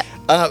ready? Yep.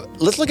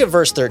 Let's look at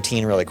verse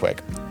 13 really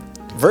quick.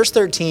 Verse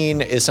 13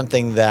 is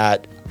something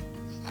that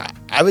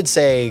I would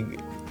say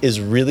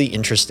is really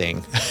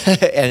interesting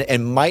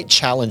and might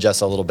challenge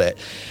us a little bit.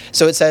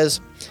 So it says,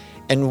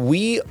 "And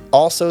we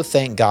also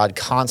thank God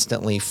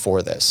constantly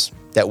for this,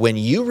 that when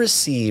you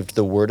received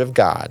the word of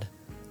God,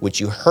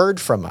 which you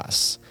heard from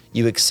us,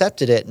 you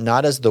accepted it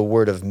not as the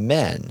word of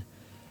men,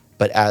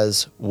 but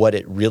as what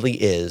it really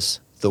is,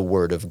 the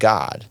word of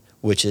God,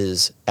 which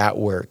is at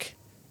work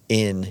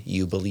in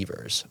you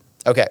believers."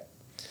 Okay,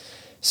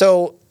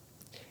 so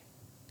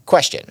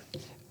question.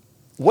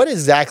 What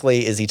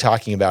exactly is he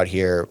talking about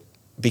here?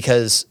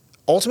 Because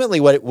ultimately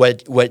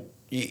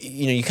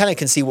you kind of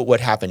can see what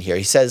happened here.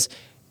 He says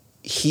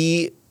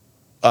him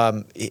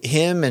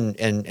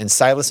and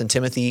Silas and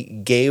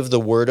Timothy gave the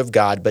word of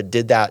God, but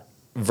did that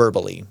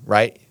verbally,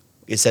 right?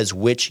 It says,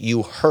 which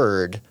you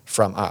heard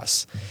from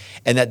us.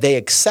 And that they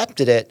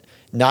accepted it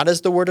not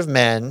as the word of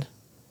men,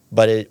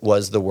 but it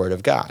was the word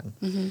of God.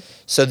 Mm-hmm.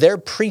 So they're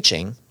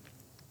preaching,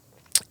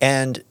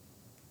 and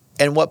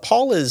what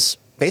Paul is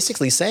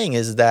basically saying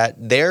is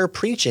that their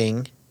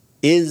preaching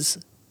is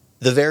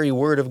the very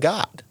word of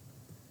God.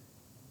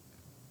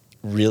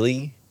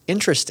 Really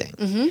interesting.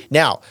 Mm-hmm.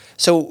 Now,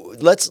 so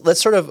let's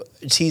sort of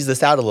tease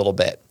this out a little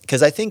bit,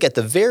 because I think at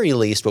the very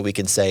least what we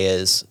can say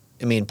is,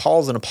 I mean,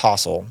 Paul's an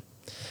apostle,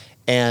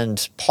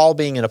 and Paul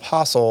being an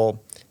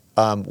apostle,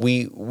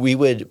 we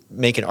would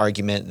make an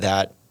argument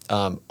that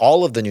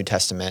all of the New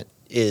Testament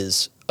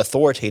is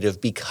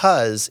authoritative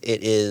because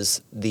it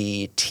is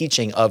the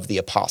teaching of the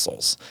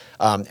apostles,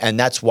 and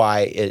that's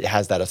why it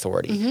has that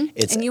authority.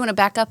 Mm-hmm. And you want to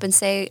back up and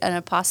say an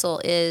apostle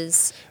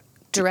is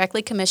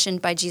directly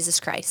commissioned by Jesus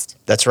Christ.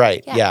 That's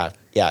right. Yeah.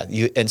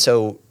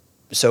 So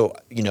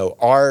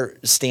our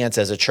stance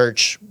as a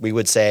church, we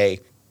would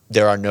say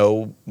there are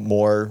no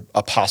more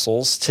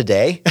apostles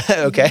today.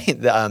 Okay,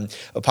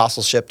 mm-hmm.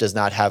 Apostleship does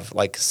not have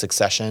like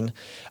succession,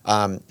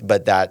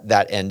 but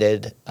that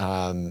ended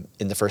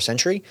in the first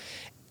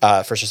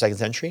or second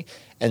century,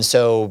 and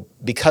so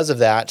because of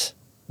that,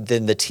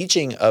 then the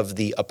teaching of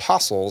the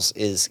apostles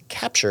is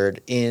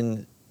captured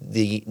in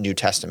the New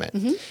Testament,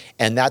 mm-hmm.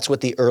 and that's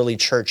what the early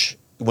church,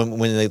 when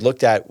they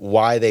looked at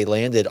why they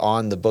landed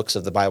on the books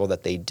of the Bible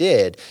that they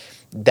did,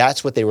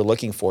 that's what they were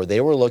looking for.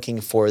 They were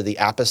looking for the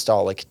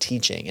apostolic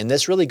teaching. And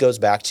this really goes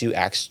back to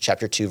Acts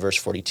chapter 2, verse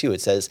 42.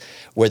 It says,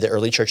 where the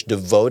early church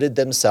devoted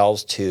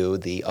themselves to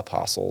the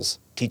apostles'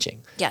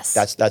 teaching. Yes.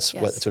 That's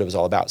what it was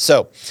all about.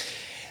 So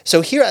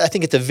here, I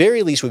think at the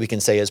very least what we can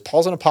say is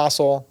Paul's an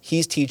apostle,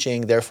 he's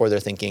teaching, therefore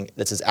they're thinking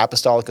this is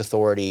apostolic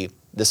authority,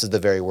 this is the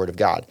very word of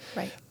God.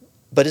 Right.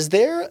 But is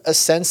there a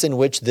sense in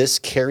which this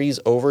carries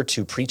over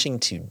to preaching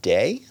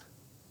today?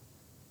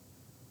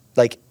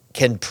 Like,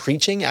 can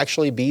preaching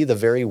actually be the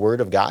very word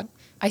of God?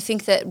 I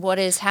think that what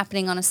is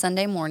happening on a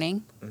Sunday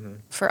morning mm-hmm.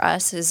 for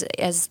us is,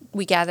 as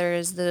we gather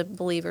as the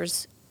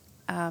believers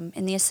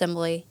in the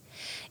assembly,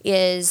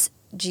 is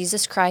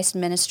Jesus Christ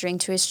ministering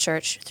to his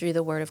church through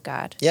the word of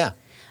God. Yeah.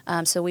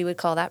 So we would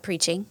call that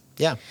preaching.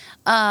 Yeah.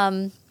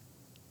 But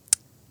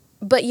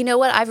you know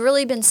what? I've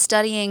really been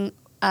studying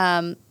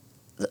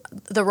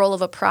the role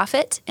of a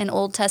prophet in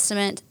Old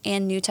Testament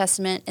and New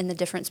Testament and the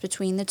difference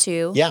between the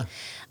two. Yeah.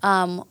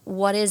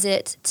 What is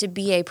it to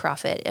be a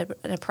prophet?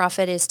 A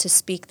prophet is to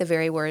speak the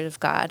very word of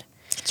God.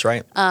 That's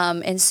right.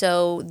 And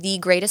so the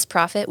greatest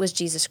prophet was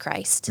Jesus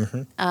Christ.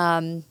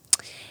 Mm-hmm.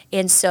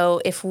 And so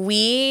if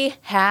we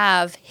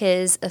have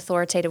his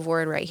authoritative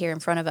word right here in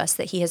front of us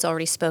that he has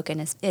already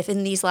spoken, if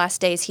in these last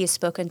days he has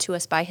spoken to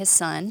us by his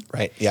son.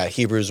 Right. Yeah.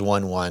 Hebrews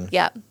 1:1.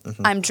 Yeah.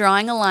 Mm-hmm. I'm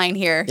drawing a line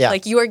here. Yeah.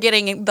 Like you are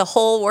getting the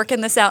whole,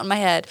 working this out in my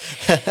head.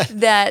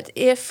 That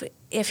if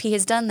he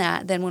has done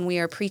that, then when we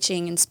are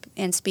preaching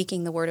and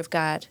speaking the word of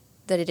God,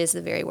 that it is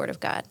the very word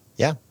of God.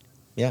 Yeah.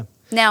 Yeah.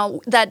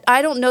 Now, that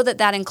I don't know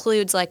that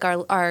includes like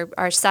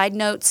our side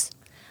notes.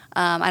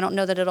 I don't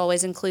know that it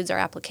always includes our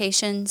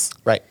applications.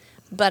 Right.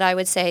 But I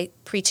would say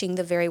preaching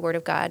the very word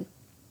of God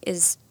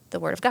is the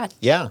word of God.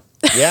 Yeah.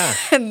 Yeah.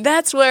 And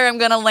that's where I'm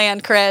going to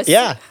land, Chris.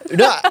 Yeah.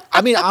 No,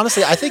 I mean,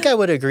 honestly, I think I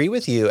would agree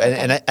with you.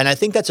 And I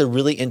think that's a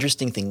really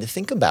interesting thing to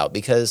think about,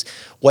 because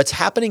what's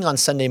happening on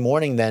Sunday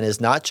morning then is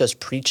not just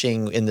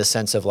preaching in the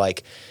sense of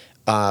like,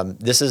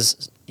 this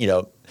is,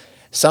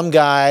 some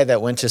guy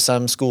that went to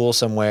some school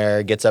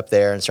somewhere gets up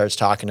there and starts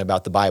talking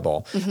about the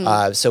Bible.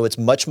 Mm-hmm. So it's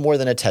much more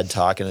than a TED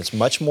Talk, and it's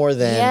much more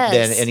than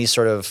any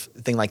sort of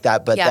thing like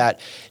that. But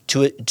that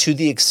to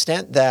the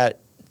extent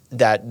that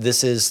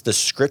this is the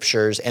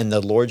scriptures and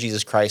the Lord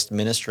Jesus Christ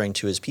ministering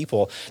to his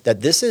people, that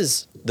this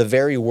is the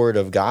very word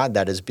of God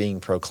that is being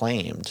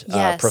proclaimed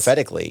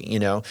prophetically,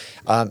 and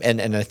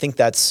I think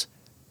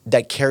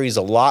that carries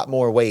a lot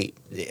more weight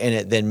in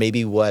it than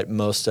maybe what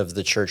most of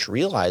the church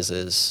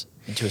realizes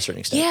to a certain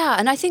extent. Yeah,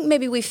 and I think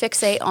maybe we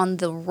fixate on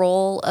the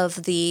role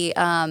of the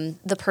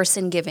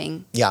person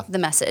giving the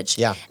message.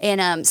 Yeah.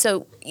 And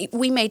so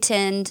we may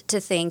tend to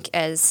think,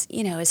 as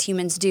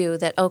humans do,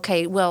 that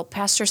okay, well,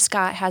 Pastor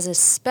Scott has a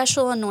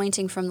special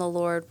anointing from the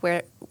Lord,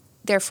 where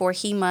therefore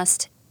he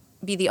must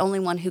be the only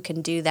one who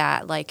can do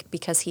that, like,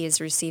 because he has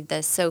received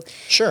this. So,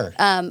 Sure.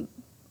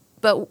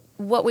 but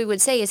what we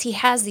would say is he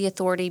has the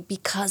authority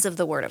because of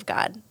the word of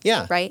God.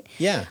 Yeah. Right?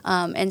 Yeah.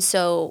 And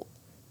so,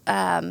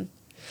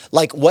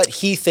 Like what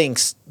he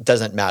thinks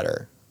doesn't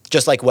matter.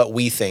 Just like what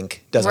we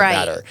think doesn't Right,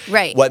 matter.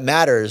 right. What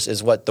matters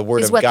is what the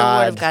Word, Is of, what the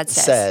God Word of God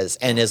says.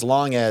 And as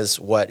long as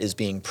what is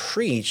being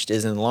preached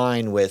is in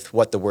line with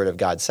what the Word of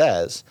God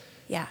says,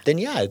 yeah. then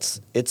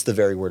it's the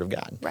very Word of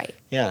God. Right.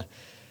 Yeah.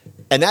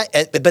 And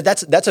but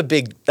that's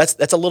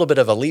a little bit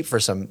of a leap for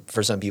some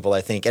people,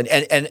 I think.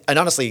 And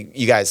honestly,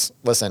 you guys,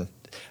 listen.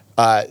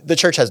 The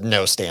church has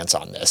no stance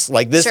on this.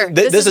 Like this, Sure.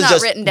 this is not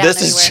just written down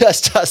this anywhere. is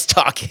just us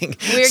talking.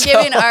 We're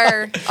giving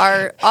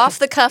our off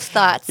the cuff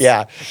thoughts.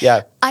 Yeah.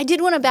 I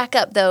did want to back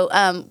up though.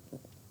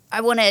 I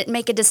want to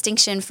make a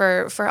distinction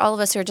for all of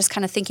us who are just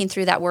kind of thinking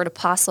through that word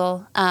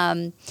apostle.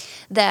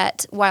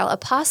 That while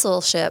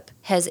apostleship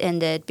has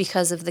ended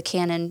because of the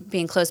canon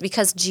being closed,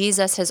 because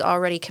Jesus has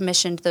already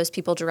commissioned those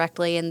people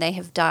directly and they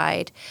have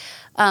died.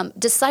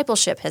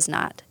 Discipleship has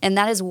not, and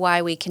that is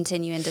why we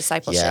continue in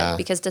discipleship,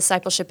 because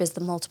discipleship is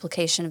the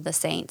multiplication of the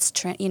saints,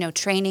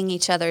 training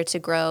each other to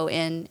grow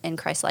in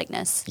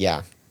Christ-likeness.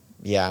 Yeah,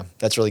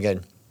 that's really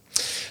good.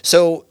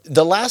 So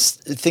the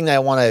last thing that I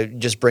want to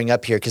just bring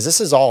up here, because this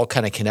is all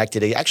kind of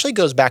connected, it actually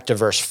goes back to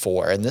verse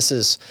 4, and this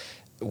is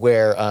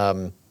where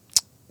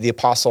the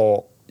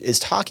apostle is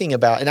talking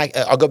about, and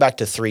I'll go back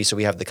to 3 so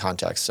we have the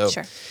context. So,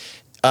 Sure.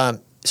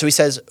 So he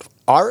says,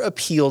 our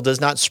appeal does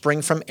not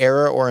spring from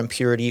error or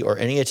impurity or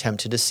any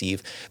attempt to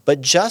deceive, but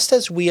just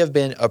as we have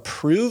been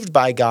approved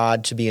by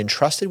God to be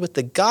entrusted with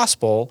the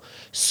gospel,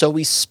 so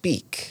we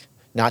speak,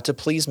 not to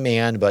please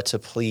man, but to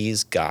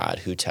please God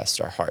who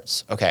tests our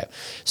hearts. Okay,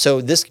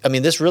 so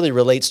this really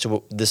relates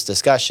to this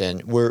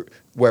discussion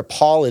where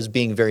Paul is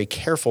being very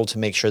careful to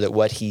make sure that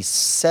what he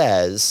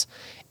says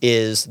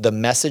is the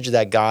message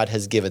that God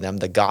has given them,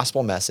 the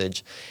gospel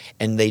message,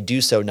 and they do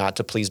so not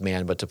to please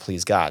man, but to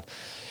please God.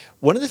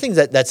 One of the things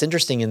that's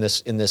interesting in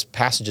this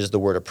passage is the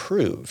word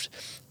approved,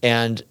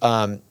 and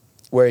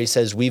where he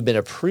says we've been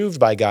approved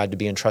by God to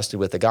be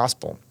entrusted with the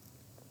gospel.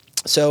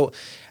 So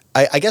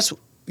I guess,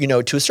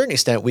 to a certain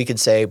extent, we could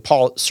say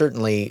Paul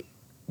certainly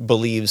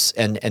believes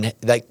and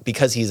that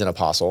because he's an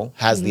apostle,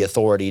 has the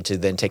authority to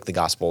then take the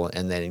gospel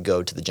and then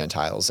go to the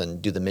Gentiles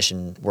and do the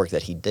mission work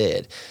that he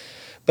did.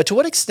 But to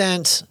what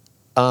extent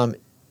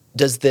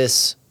does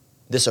this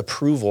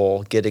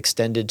approval get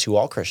extended to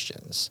all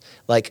Christians?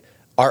 Like,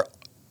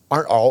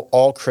 aren't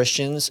all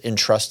Christians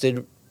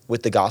entrusted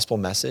with the gospel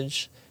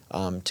message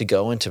to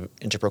go and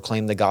to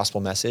proclaim the gospel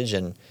message,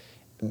 and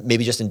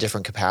maybe just in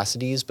different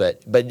capacities?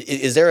 But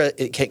is there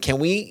can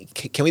we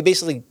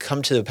basically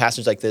come to a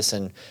passage like this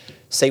and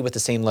say with the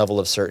same level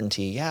of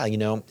certainty, yeah,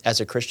 as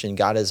a Christian,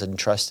 God has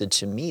entrusted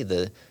to me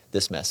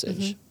this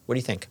message? What do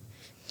you think?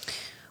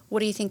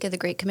 What do you think of the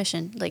Great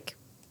Commission? Like,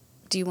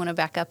 do you want to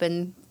back up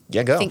and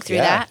go. think through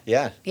that?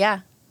 Yeah.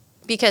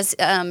 Because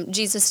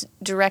Jesus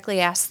directly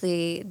asked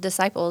the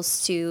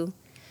disciples to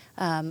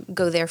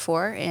go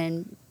therefore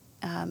and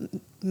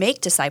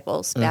make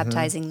disciples,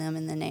 baptizing them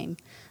in the name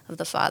of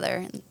the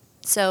Father.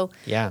 So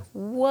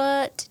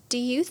what do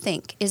you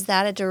think? Is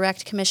that a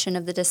direct commission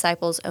of the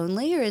disciples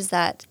only, or does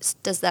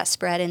that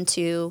spread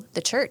into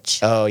the church?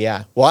 Oh,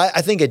 yeah. Well,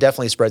 I think it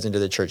definitely spreads into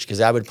the church, because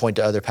I would point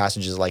to other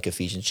passages like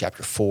Ephesians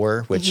chapter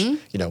 4, which,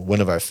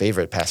 one of our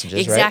favorite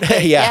passages, exactly.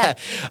 right? yeah.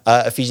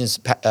 Ephesians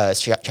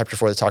chapter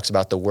 4 that talks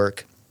about the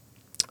work,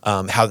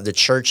 how the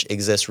church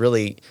exists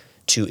really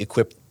to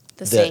equip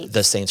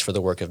the saints for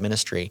the work of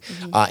ministry.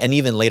 And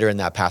even later in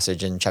that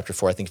passage in chapter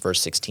 4, I think verse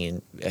 16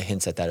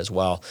 hints at that as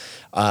well.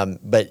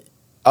 But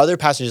other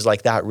passages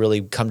like that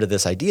really come to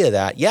this idea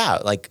that,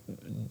 like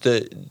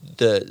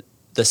the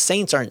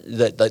saints aren't,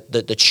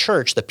 the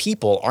church, the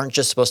people aren't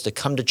just supposed to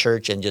come to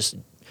church and just,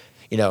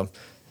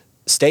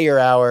 stay your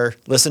hour,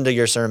 listen to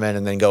your sermon,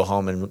 and then go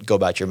home and go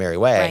about your merry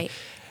way. Right.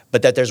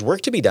 But that there's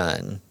work to be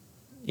done.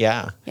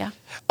 Yeah. Yeah.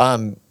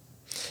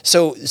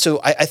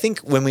 So I think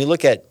when we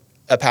look at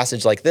a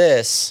passage like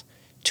this,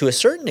 to a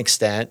certain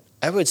extent,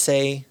 I would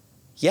say,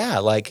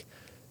 like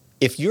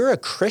if you're a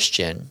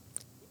Christian,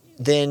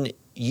 then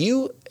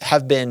you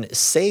have been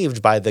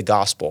saved by the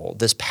gospel,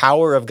 this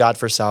power of God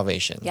for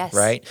salvation,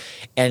 right?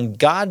 And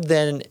God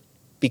then,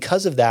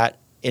 because of that,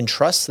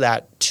 entrusts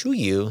that to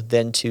you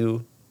then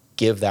to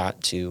give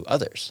that to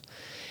others.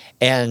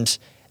 And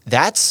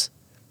that's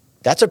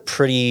a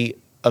pretty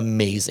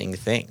amazing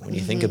thing when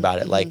you think about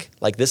it.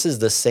 Like this is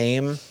the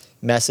same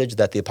message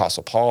that the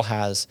Apostle Paul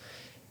has,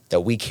 that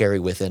we carry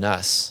within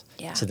us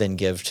to then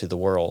give to the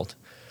world.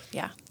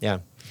 Yeah.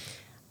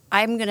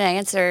 I'm going to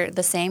answer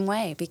the same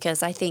way,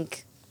 because I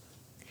think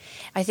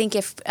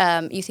if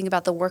you think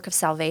about the work of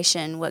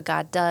salvation, what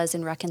God does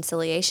in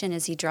reconciliation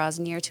is He draws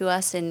near to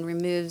us and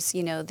removes,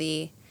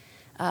 the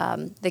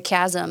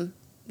chasm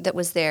that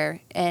was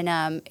there,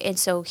 and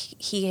so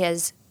He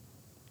has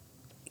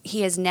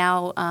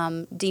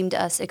now deemed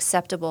us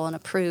acceptable and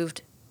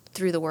approved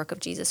through the work of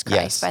Jesus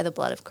Christ, by the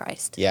blood of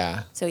Christ.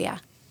 Yeah. So yeah.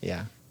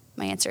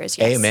 My answer is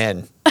yes.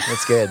 Amen.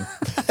 That's good.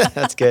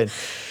 That's good.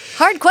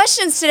 Hard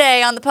questions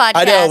today on the podcast.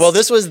 I know. Well,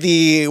 we're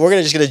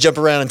just going to jump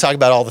around and talk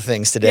about all the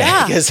things today.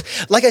 Yeah. Because,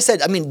 like I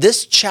said, I mean,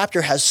 this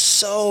chapter has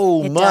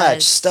so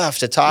much stuff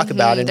to talk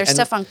about. And there's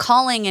stuff on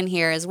calling in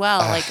here as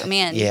well. Like,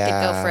 man, you could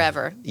go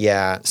forever.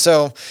 Yeah.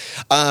 So,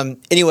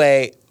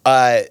 anyway,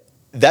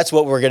 that's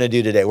what we're going to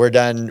do today. We're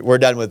done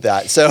with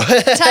that. So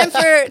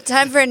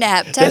time for a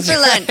nap. Time for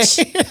lunch.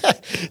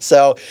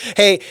 So,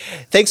 hey,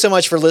 thanks so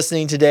much for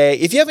listening today.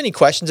 If you have any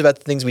questions about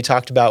the things we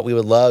talked about, we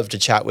would love to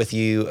chat with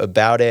you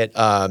about it.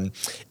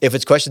 If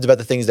it's questions about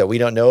the things that we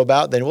don't know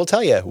about, then we'll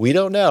tell you we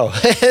don't know.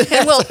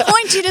 And we'll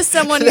point you to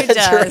someone who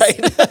does.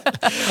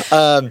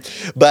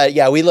 Right. But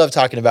yeah, we love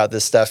talking about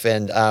this stuff,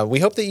 and we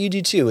hope that you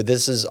do too.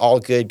 This is all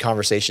good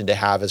conversation to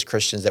have as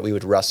Christians, that we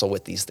would wrestle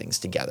with these things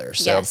together.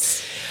 So,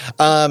 yes.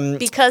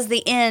 Because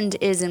the end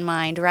is in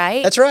mind,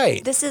 right? That's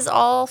right. This is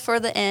all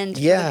for the end,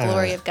 for the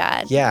glory of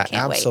God. Yeah,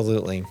 Can't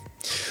absolutely. Wait.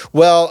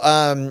 Well,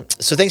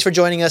 so thanks for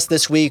joining us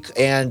this week.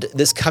 And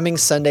this coming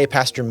Sunday,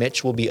 Pastor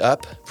Mitch will be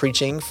up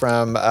preaching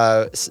from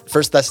 1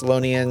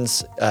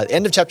 Thessalonians,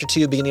 end of chapter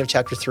 2, beginning of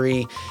chapter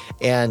 3,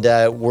 and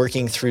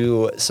working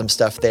through some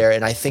stuff there.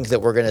 And I think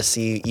that we're going to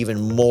see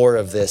even more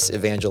of this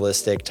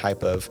evangelistic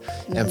type of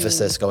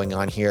emphasis going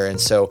on here. And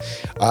so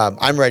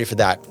I'm ready for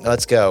that.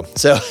 Let's go.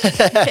 So,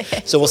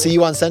 so we'll see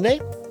you on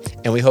Sunday,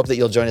 and we hope that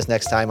you'll join us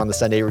next time on the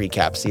Sunday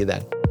Recap. See you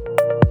then.